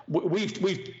 or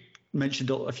we've mentioned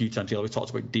a few times here, we've talked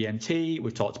about DMT,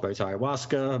 we've talked about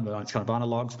ayahuasca, it's kind of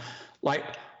analogs.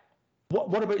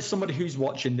 What about somebody who's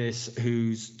watching this,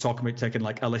 who's talking about taking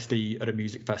like LSD at a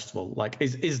music festival?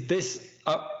 Is this,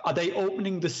 are they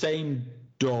opening the same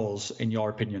doors in your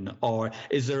opinion, or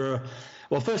is there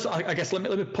first, I guess let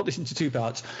me put this into two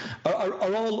parts.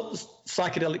 Are all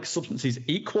psychedelic substances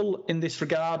equal in this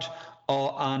regard,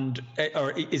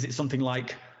 or is it something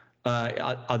like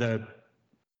are there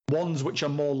ones which are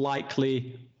more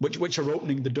likely, which are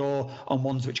opening the door, and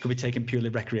ones which could be taken purely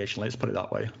recreationally? Let's put it that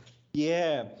way.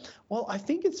 Yeah, well, I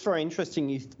think it's very interesting.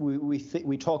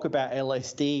 We talk about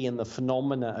LSD and the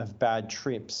phenomena of bad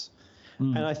trips,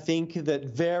 and I think that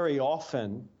very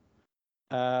often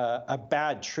a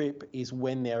bad trip is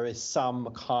when there is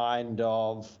some kind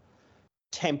of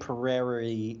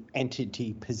temporary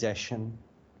entity possession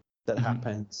that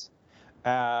happens,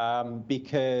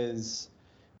 because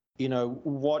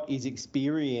what is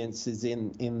experienced is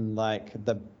in like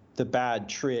the bad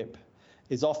trip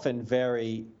is often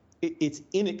it's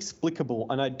inexplicable,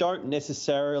 and I don't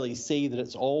necessarily see that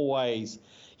it's always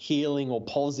healing or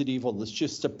positive, or it's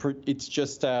just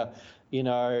a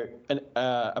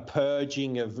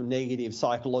purging of negative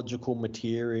psychological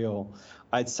material.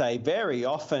 I'd say very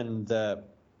often the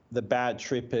bad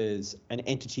trip is an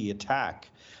entity attack,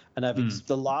 and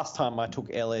the last time I took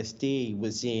LSD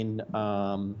was in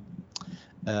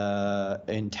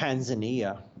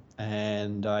Tanzania,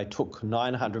 and I took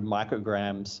 900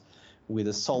 micrograms with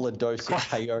a solid dose of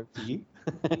peyote.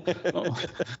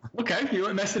 Okay, you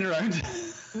weren't messing around.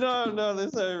 No,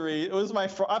 there's no reason. It was I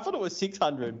thought it was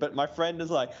 600, but my friend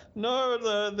was like, no,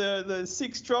 the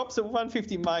 6 drops at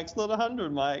 150 mics, not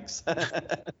 100 mics.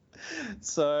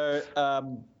 So,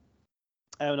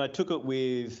 and I took it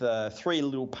with 3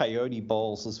 little peyote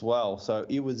balls as well. So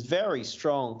it was very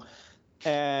strong,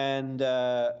 and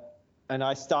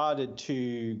I started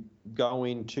to go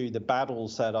into the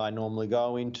battles that I normally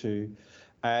go into.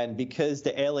 And because the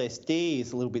LSD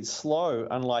is a little bit slow,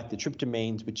 unlike the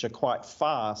tryptamines, which are quite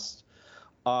fast,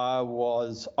 I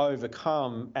was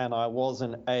overcome and I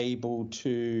wasn't able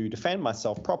to defend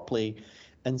myself properly.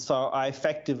 And so I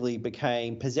effectively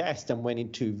became possessed and went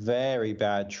into very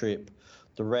bad trip.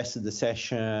 The rest of the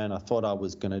session, I thought I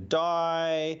was going to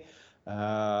die.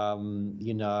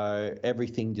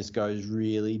 Everything just goes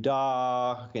really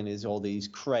dark, and there's all these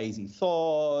crazy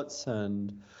thoughts,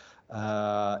 and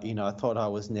I thought I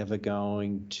was never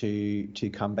going to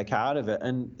come back out of it.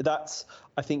 And that's,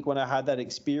 I think, when I had that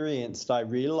experience, I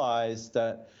realized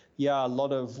that a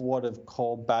lot of what are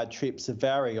called bad trips are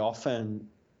very often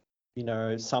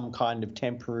some kind of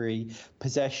temporary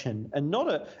possession, and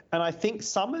I think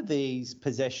some of these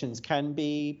possessions can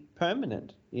be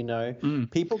permanent.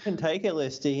 People can take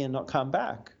LSD and not come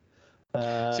back.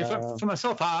 See, for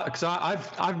myself, because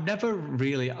I've never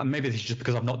really, maybe this is just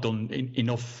because I've not done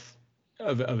enough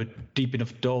of a deep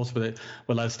enough dose with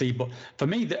LSD, but for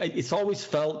me, it's always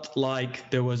felt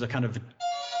like there was a kind of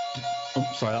Oh,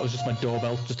 sorry, that was just my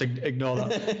doorbell. Just ignore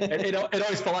that. It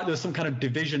always felt like there was some kind of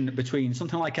division between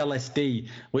something like LSD,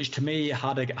 which to me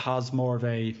has more of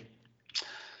a,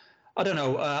 I don't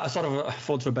know, a sort of,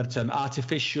 for a better term,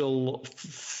 artificial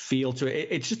feel to it.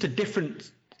 It's just a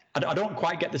different. I don't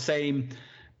quite get the same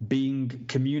being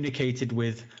communicated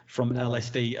with from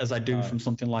LSD as I do from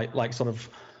something like sort of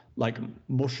like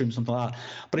mushroom, something like that.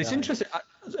 But it's interesting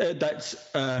that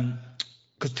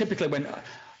because typically when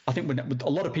a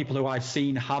lot of people who I've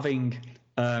seen having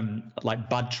like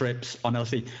bad trips on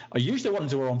LSD are usually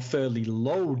ones who are on fairly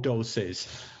low doses,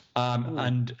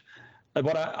 and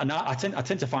I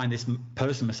tend to find this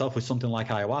person myself with something like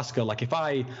ayahuasca. Like if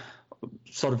I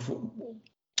sort of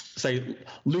say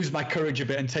lose my courage a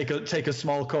bit and take a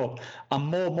small cup, I'm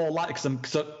more likely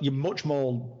because you're much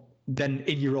more then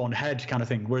in your own head kind of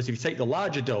thing. Whereas if you take the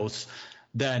larger dose,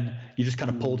 then you just kind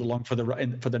of pulled along for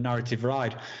the narrative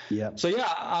ride. Yeah. So yeah,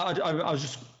 I was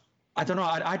just, I don't know,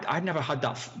 I'd never had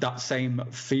that same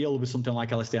feel with something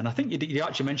like LSD, and I think you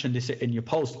actually mentioned this in your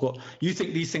post. But you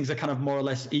think these things are kind of more or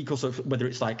less equal, so whether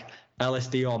it's like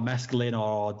LSD or mescaline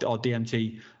or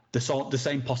DMT, the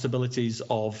same possibilities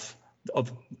of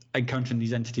encountering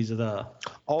these entities are there?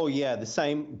 Oh yeah, the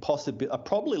same possibility.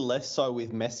 Probably less so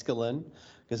with mescaline,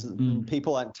 because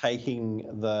people aren't taking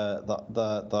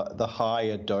the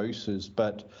higher doses.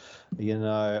 But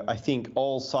I think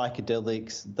all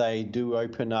psychedelics, they do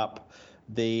open up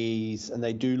these, and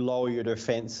they do lower your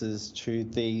defenses to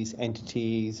these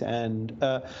entities, and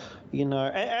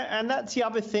and that's the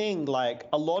other thing. Like,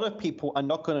 a lot of people are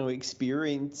not going to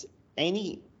experience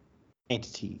any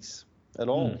entities at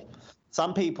all.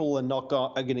 Some people are not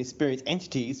are going to experience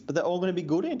entities, but they're all going to be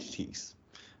good entities,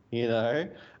 and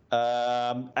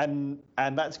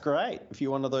that's great. If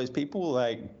you're one of those people,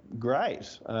 like,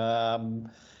 great.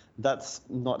 That's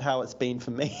not how it's been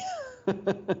for me.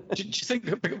 Do you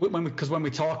think, because when we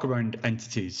talk around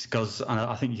entities, because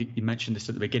I think you mentioned this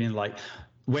at the beginning, like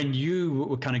when you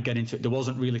were kind of getting into it, there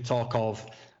wasn't really talk of,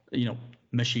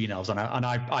 machine elves, and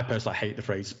I personally hate the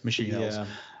phrase machine elves.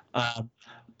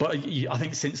 But I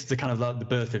think since the kind of the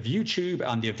birth of YouTube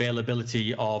and the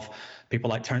availability of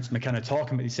people like Terence McKenna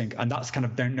talking about these things, and that's kind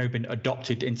of now been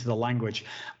adopted into the language,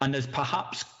 and there's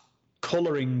perhaps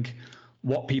colouring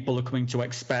what people are coming to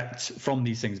expect from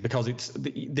these things, because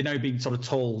they're now being sort of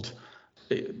told,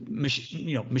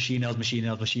 machine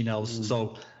elves.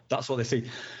 So that's what they see.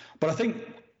 But I think,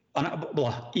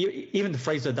 even the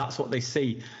phrase that's what they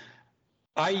see,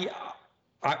 I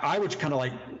would kind of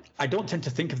like, I don't tend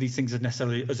to think of these things as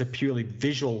necessarily as a purely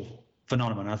visual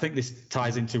phenomenon. I think this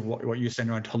ties into what you're saying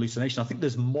around hallucination. I think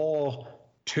there's more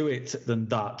to it than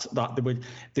that.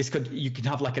 You can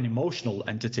have like an emotional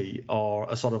entity, or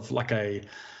a sort of like a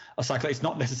cycle. It's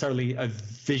not necessarily a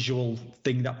visual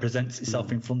thing that presents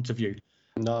itself in front of you.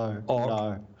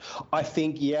 No. I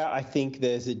think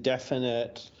there's a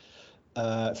definite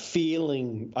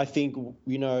feeling. I think,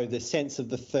 the sense of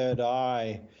the third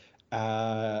eye,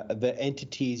 the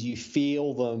entities, you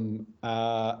feel them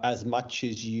as much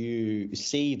as you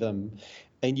see them,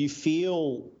 and you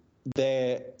feel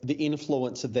the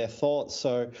influence of their thoughts.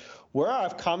 So where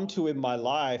I've come to in my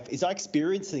life is I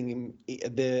experiencing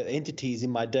the entities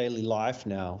in my daily life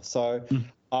now. So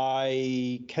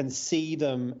I can see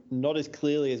them not as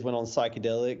clearly as when on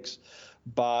psychedelics,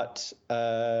 but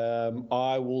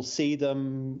I will see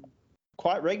them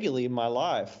quite regularly in my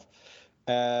life.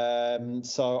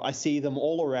 So I see them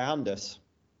all around us.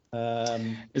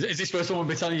 Is this where someone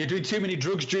will be telling you, you're doing too many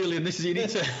drugs, Julian? This is, you need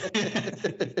to.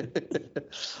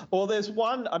 Well,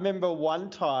 I remember one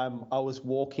time I was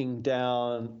walking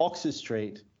down Oxford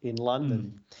Street in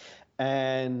London,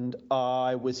 and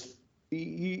I was,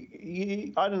 I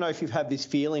don't know if you've had this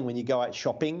feeling when you go out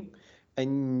shopping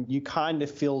and you kind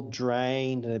of feel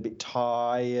drained and a bit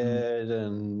tired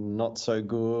and not so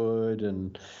good.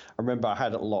 And I remember I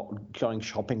had a lot going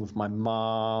shopping with my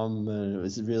mum, and it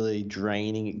was a really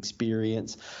draining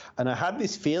experience. And I had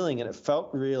this feeling, and it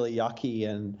felt really yucky.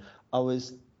 And I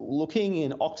was looking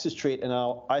in Oxford Street, and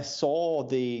I saw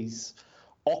these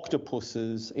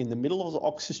octopuses in the middle of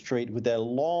Oxford Street with their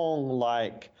long,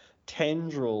 like,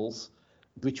 tendrils,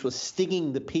 which was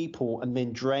stinging the people and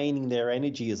then draining their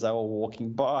energy as they were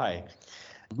walking by.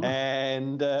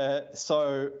 And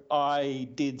so I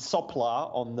did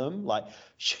Sopla on them, like,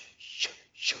 shh, shh,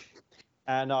 shh.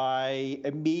 And I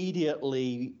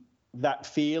immediately, that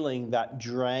feeling, that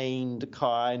drained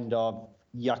kind of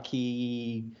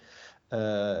yucky,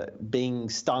 being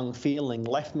stung feeling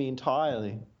left me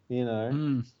entirely,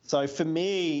 So for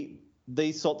me,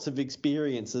 these sorts of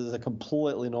experiences are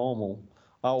completely normal.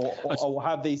 I'll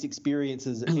have these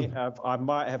experiences. I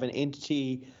might have an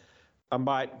entity I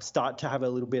might start to have a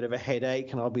little bit of a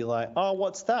headache, and I'll be like, oh,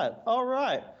 what's that? All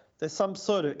right, there's some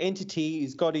sort of entity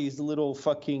who's got his little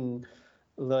fucking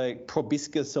like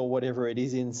proboscis or whatever it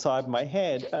is inside my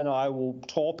head, and I will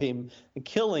torp him and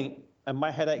kill him, and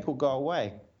my headache will go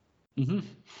away. Mm-hmm.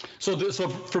 So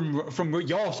from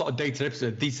your sort of day-to-day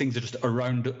episode, these things are just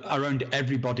around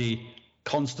everybody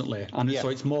constantly, and so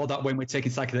it's more that when we're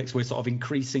taking psychedelics, we're sort of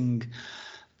increasing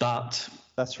that.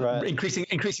 That's right.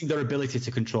 Increasing their ability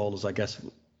to control us, I guess.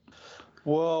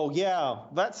 Well, yeah,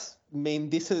 this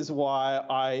is why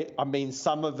I mean,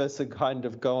 some of us are kind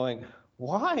of going,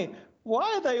 why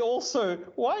are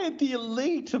the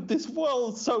elite of this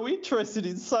world so interested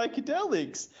in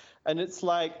psychedelics? And it's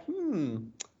like,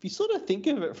 if you sort of think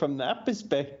of it from that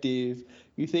perspective,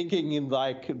 you're thinking in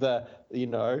like the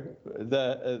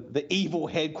evil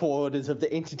headquarters of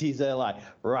the entities. They're like,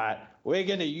 right, we're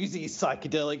going to use these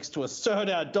psychedelics to assert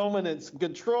our dominance and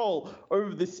control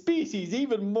over the species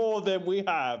even more than we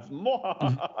have.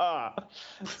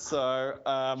 So,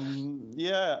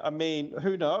 yeah, I mean,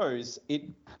 who knows?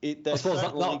 There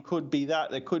certainly could be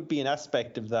that. There could be an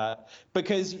aspect of that,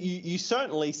 because you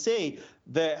certainly see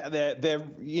they're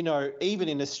even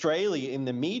in Australia in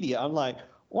the media, I'm like,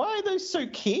 why are they so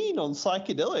keen on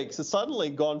psychedelics? It's suddenly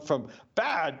gone from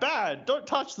bad, don't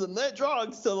touch them, they're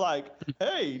drugs, to like,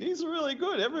 hey, these are really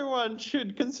good. Everyone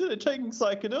should consider taking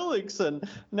psychedelics. And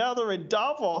now they're in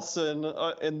Davos,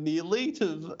 and the elite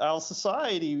of our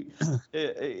society,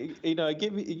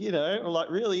 like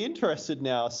really interested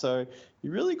now. So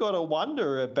you really got to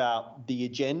wonder about the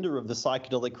agenda of the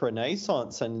psychedelic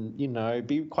renaissance, and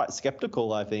be quite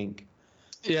skeptical, I think.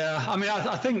 Yeah, I mean,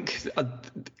 I think.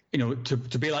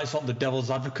 To be like sort of the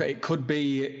devil's advocate, it could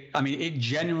be. I mean, it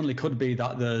genuinely could be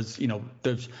that there's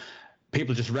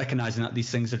people just recognizing that these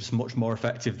things are just much more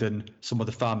effective than some of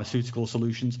the pharmaceutical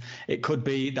solutions. It could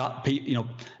be that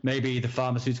maybe the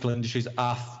pharmaceutical industries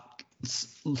are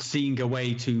seeing a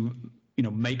way to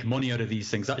make money out of these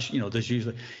things. That's you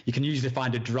can usually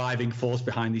find a driving force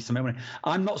behind these.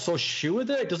 I'm not so sure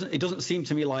that it doesn't seem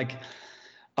to me like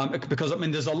because I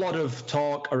mean there's a lot of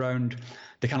talk around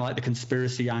the kind of like the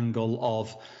conspiracy angle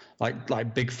of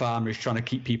like big pharma is trying to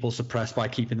keep people suppressed by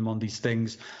keeping them on these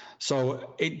things.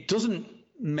 So it doesn't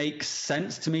make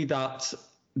sense to me that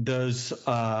there's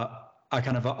a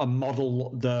kind of a model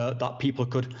that people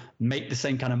could make the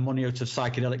same kind of money out of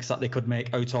psychedelics that they could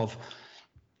make out of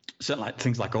certain like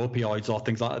things like opioids or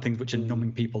things like that, things which are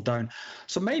numbing people down.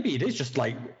 So maybe it is just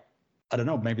like, I don't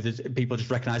know, maybe there's people just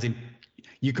recognizing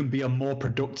you can be a more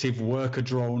productive worker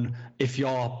drone if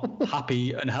you're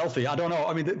happy and healthy. I don't know.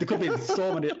 I mean, there could be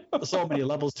so many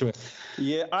levels to it.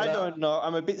 Yeah, I don't know.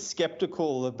 I'm a bit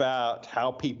skeptical about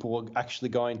how people are actually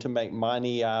going to make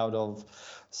money out of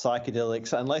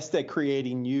psychedelics unless they're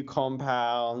creating new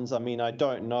compounds. I mean, I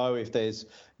don't know if there's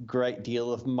a great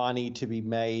deal of money to be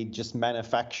made just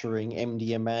manufacturing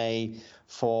MDMA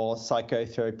for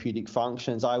psychotherapeutic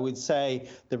functions. I would say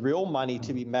the real money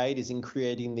to be made is in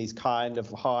creating these kind of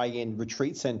high-end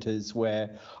retreat centers,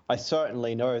 where I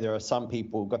certainly know there are some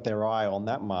people who've got their eye on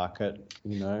that market,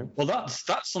 Well, that's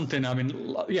something, I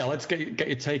mean, yeah, let's get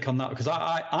your take on that, because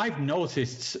I've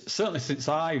noticed, certainly since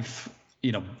I've,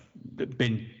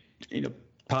 been,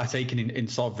 partaking in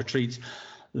sort of retreats,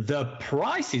 the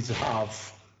prices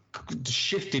have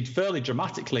shifted fairly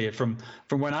dramatically from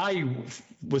when I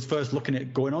was first looking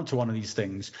at going on to one of these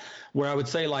things, where I would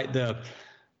say like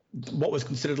what was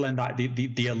considered like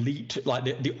the elite, like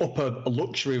the upper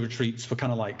luxury retreats were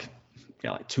kind of like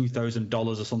like $2,000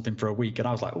 or something for a week, and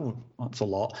I was like, oh, that's a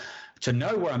lot. To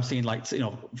now where I'm seeing like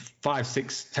 $5,000,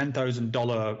 $6,000,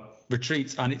 $10,000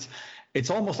 retreats, and it's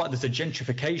almost like there's a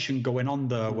gentrification going on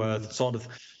there, where sort of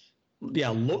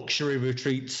luxury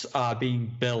retreats are being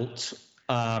built.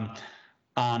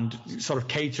 And sort of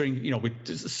catering, with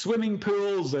swimming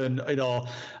pools and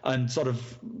sort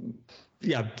of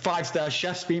 5-star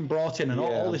chefs being brought in and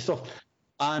all this stuff.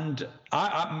 And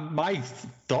my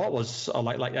thought was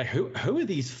like who are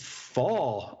these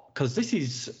for? Because this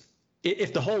is,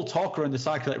 if the whole talk around the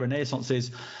psychedelic renaissance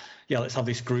is let's have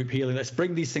this group healing, let's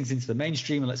bring these things into the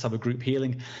mainstream and let's have a group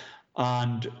healing,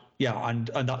 and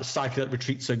that psychedelic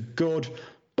retreats are good,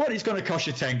 but it's going to cost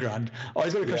you 10 grand, or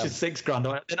it's going to cost you 6 grand.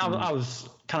 And I was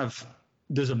kind of,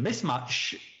 there's a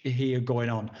mismatch here going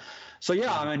on. So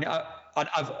I mean,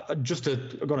 I've just to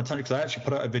go on a tangent, because I actually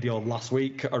put out a video last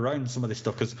week around some of this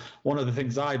stuff, because one of the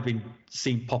things I've been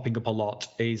seeing popping up a lot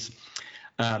is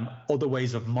other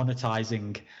ways of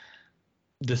monetizing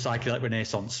the psychedelic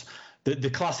renaissance.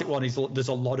 The classic one is there's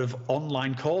a lot of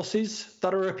online courses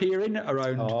that are appearing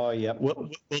around. Oh, yep.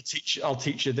 I'll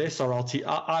teach you this, or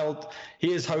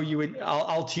here's how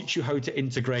I'll teach you how to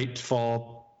integrate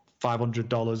for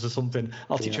 $500 or something.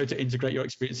 I'll teach you how to integrate your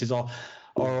experiences, or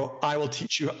I will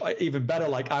teach you, even better,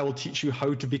 like I will teach you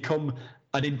how to become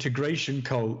an integration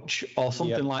coach or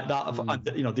something like that.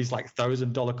 And, these like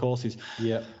 $1,000 courses.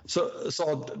 Yeah.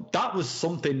 So that was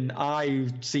something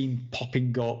I've seen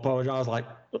popping up. I was like,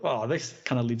 oh, this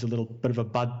kind of leaves a little bit of a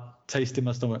bad taste in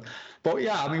my stomach. But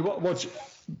yeah, I mean, what's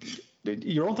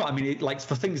your own thought? I mean, like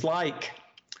for things like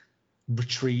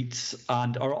retreats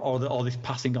and or this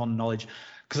passing on knowledge,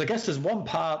 because I guess there's one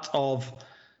part of,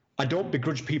 I don't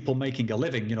begrudge people making a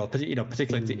living,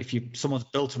 particularly if someone's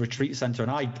built a retreat center,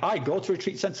 and I go to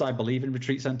retreat centers, I believe in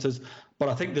retreat centers, but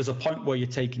I think there's a point where you're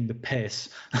taking the piss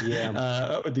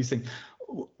with these things.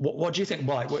 What do you think?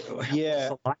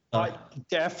 I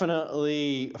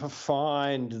definitely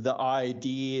find the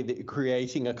idea that you're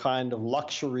creating a kind of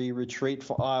luxury retreat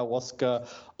for ayahuasca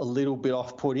a little bit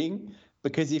off-putting,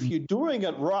 because if you're doing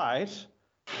it right,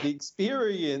 the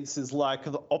experience is like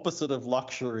the opposite of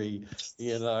luxury.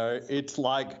 It's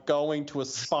like going to a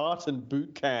Spartan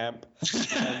boot camp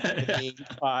and being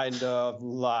kind of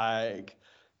like,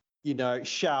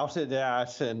 shouted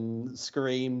at and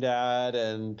screamed at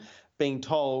and being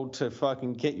told to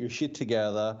fucking get your shit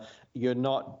together. You're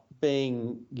not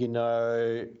being,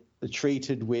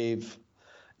 treated with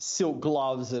silk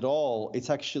gloves at all. It's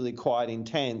actually quite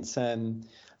intense. And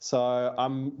so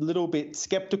I'm a little bit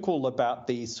skeptical about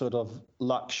these sort of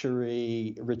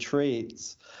luxury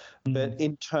retreats. But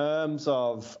in terms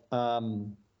of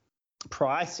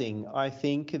pricing, I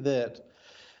think that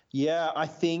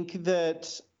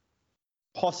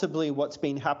possibly what's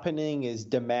been happening is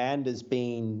demand has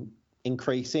been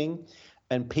increasing,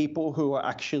 and people who are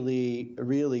actually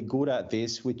really good at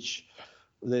this, which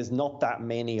there's not that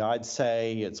many, I'd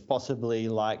say it's possibly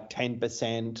like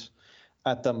 10%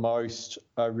 at the most,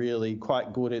 are really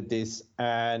quite good at this.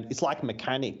 And it's like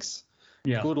mechanics.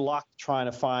 Yeah. Good luck trying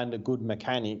to find a good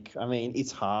mechanic. I mean,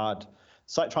 it's hard.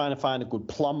 It's like trying to find a good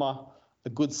plumber, a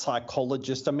good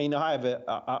psychologist. I mean, I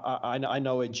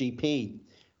know a GP.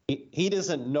 He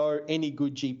doesn't know any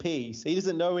good GPs. He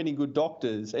doesn't know any good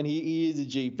doctors, and he is a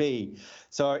GP.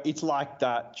 So it's like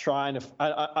that, trying to,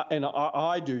 and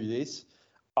I do this.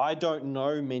 I don't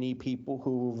know many people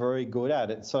who are very good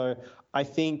at it. So I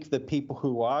think the people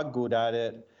who are good at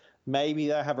it, maybe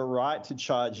they have a right to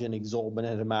charge an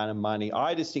exorbitant amount of money.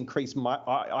 I just increase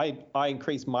I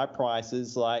increase my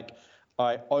prices, like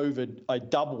I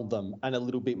doubled them and a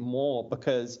little bit more,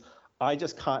 because I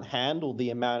just can't handle the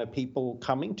amount of people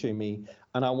coming to me,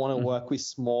 and I want to work with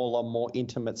smaller, more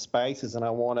intimate spaces, and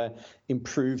I want to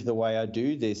improve the way I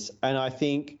do this. And I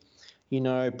think,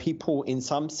 people in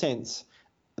some sense,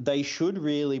 they should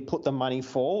really put the money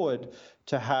forward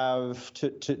to have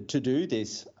to do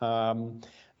this.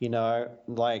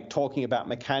 Like talking about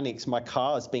mechanics, my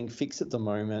car is being fixed at the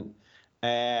moment,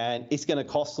 and it's going to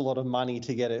cost a lot of money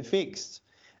to get it fixed.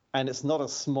 And it's not a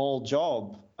small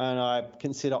job. And I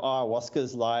consider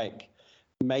ayahuasca's like,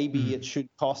 maybe it should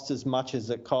cost as much as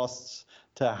it costs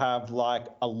to have like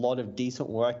a lot of decent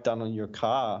work done on your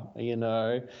car,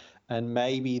 and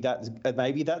maybe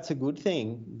that's a good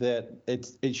thing, that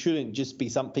it shouldn't just be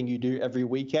something you do every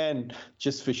weekend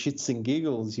just for shits and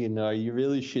giggles. You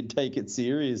really should take it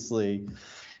seriously.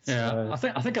 Yeah,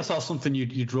 so. I think I saw something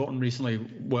you'd written recently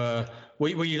where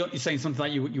you're saying something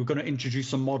like you were going to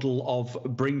introduce a model of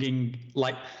bringing,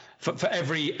 like, for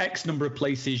every X number of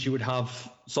places you would have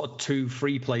sort of 2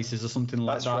 free places or something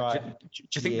like that's that. Right. Do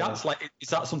you think that's like, is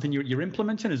that something you're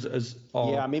implementing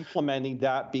or? Yeah, I'm implementing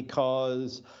that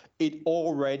because it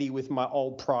already, with my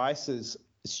old prices,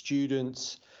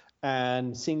 students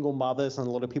and single mothers and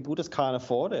a lot of people just can't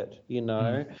afford it,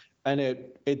 And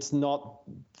it's not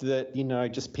that,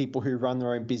 just people who run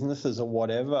their own businesses or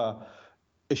whatever.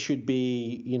 It should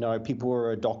be, people who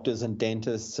are doctors and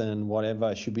dentists and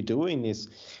whatever should be doing this.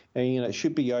 And, it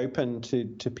should be open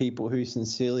to people who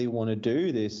sincerely want to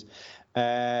do this.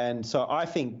 And so I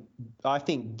think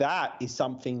that is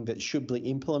something that should be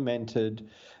implemented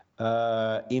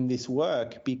in this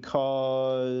work,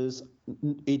 because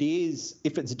it is,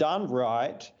 if it's done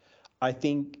right, I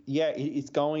think, it's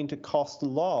going to cost a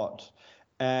lot,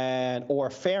 or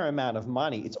a fair amount of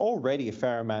money. It's already a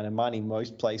fair amount of money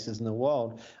most places in the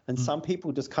world, and some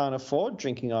people just can't afford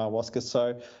drinking ayahuasca.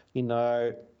 So,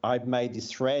 I've made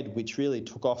this thread which really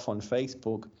took off on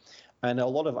Facebook, and a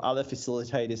lot of other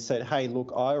facilitators said, hey,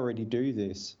 look, I already do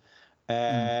this,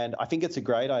 And I think it's a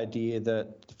great idea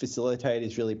that the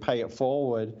facilitators really pay it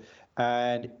forward.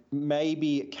 And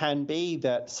maybe it can be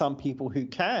that some people who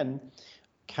can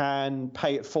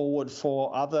pay it forward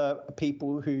for other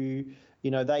people who,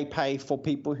 they pay for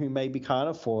people who maybe can't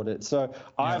afford it. So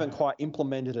I haven't quite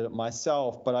implemented it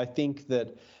myself, but I think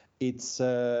that it's,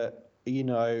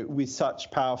 with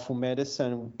such powerful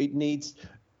medicine,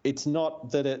 it's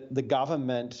not that the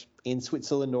government in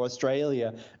Switzerland or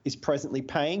Australia is presently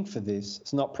paying for this.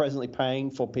 It's not presently paying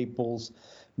for people's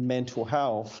mental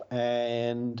health,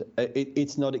 and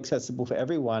it's not accessible for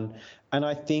everyone. And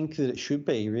I think that it should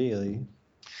be, really.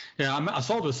 Yeah, I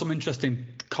saw there was some interesting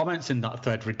comments in that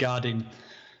thread regarding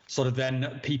sort of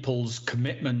then people's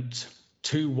commitment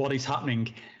to what is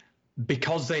happening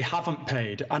because they haven't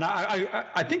paid. And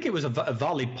I think it was a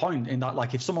valid point in that,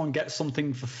 like, if someone gets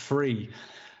something for free,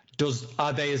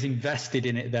 are they as invested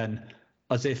in it then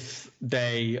as if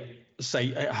they,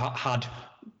 say, had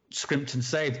scrimped and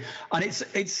saved? And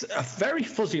it's a very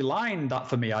fuzzy line, that,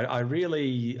 for me. On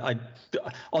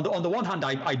the one hand,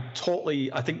 I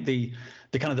think the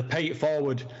kind of the pay it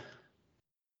forward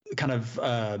kind of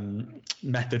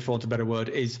method, for want of a better word,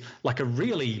 is like at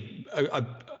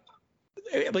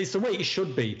least the way it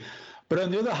should be. But on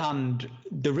the other hand,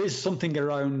 there is something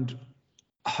around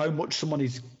how much someone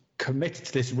is committed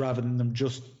to this rather than them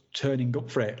just turning up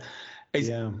for it.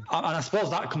 And I suppose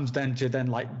that comes then to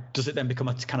does it then become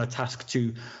a kind of task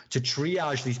to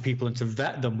triage these people and to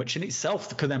vet them, which in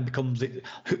itself then becomes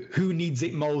who needs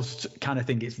it most kind of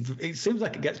thing. It seems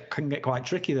like can get quite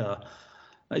tricky there.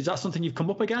 Is that something you've come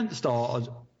up against, or?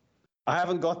 I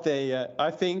haven't got there yet. I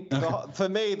think for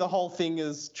me, the whole thing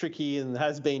is tricky and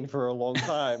has been for a long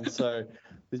time. So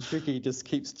the tricky just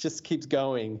keeps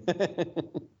going.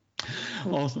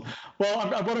 Awesome. Well,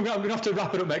 I'm going to have to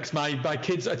wrap it up next. My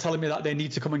kids are telling me that they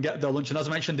need to come and get their lunch, and as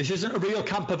I mentioned, this isn't a real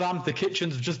camper van. The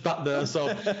kitchen's just back there, so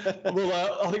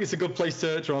I think it's a good place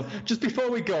to run. Just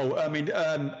before we go, I mean,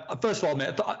 first of all,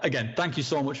 mate, again, thank you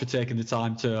so much for taking the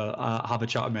time to have a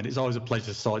chat with me. It's always a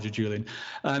pleasure to talk to you, Julian.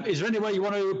 Is there any way you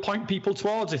want to point people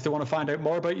towards if they want to find out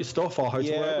more about your stuff or how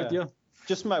to work with you?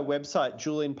 Just my website,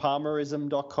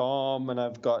 julianpalmerism.com, and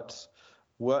I've got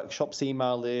workshops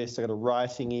email list, I've got a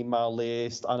writing email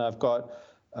list, and I've got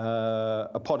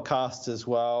a podcast as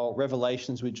well,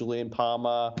 Revelations with Julian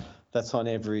Palmer. That's on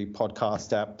every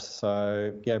podcast app.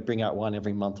 So bring out one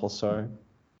every month or so.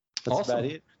 That's awesome.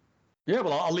 About it. Yeah,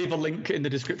 well, I'll leave a link in the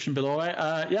description below.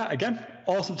 Again,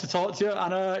 awesome to talk to you,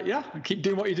 and keep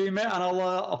doing what you're doing, mate. And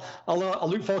I'll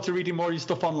look forward to reading more of your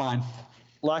stuff online.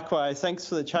 Likewise, thanks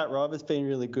for the chat, Rob. It's been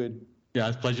really good. Yeah,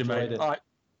 it's a pleasure, mate. All right,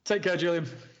 take care, Julian.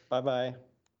 Bye-bye.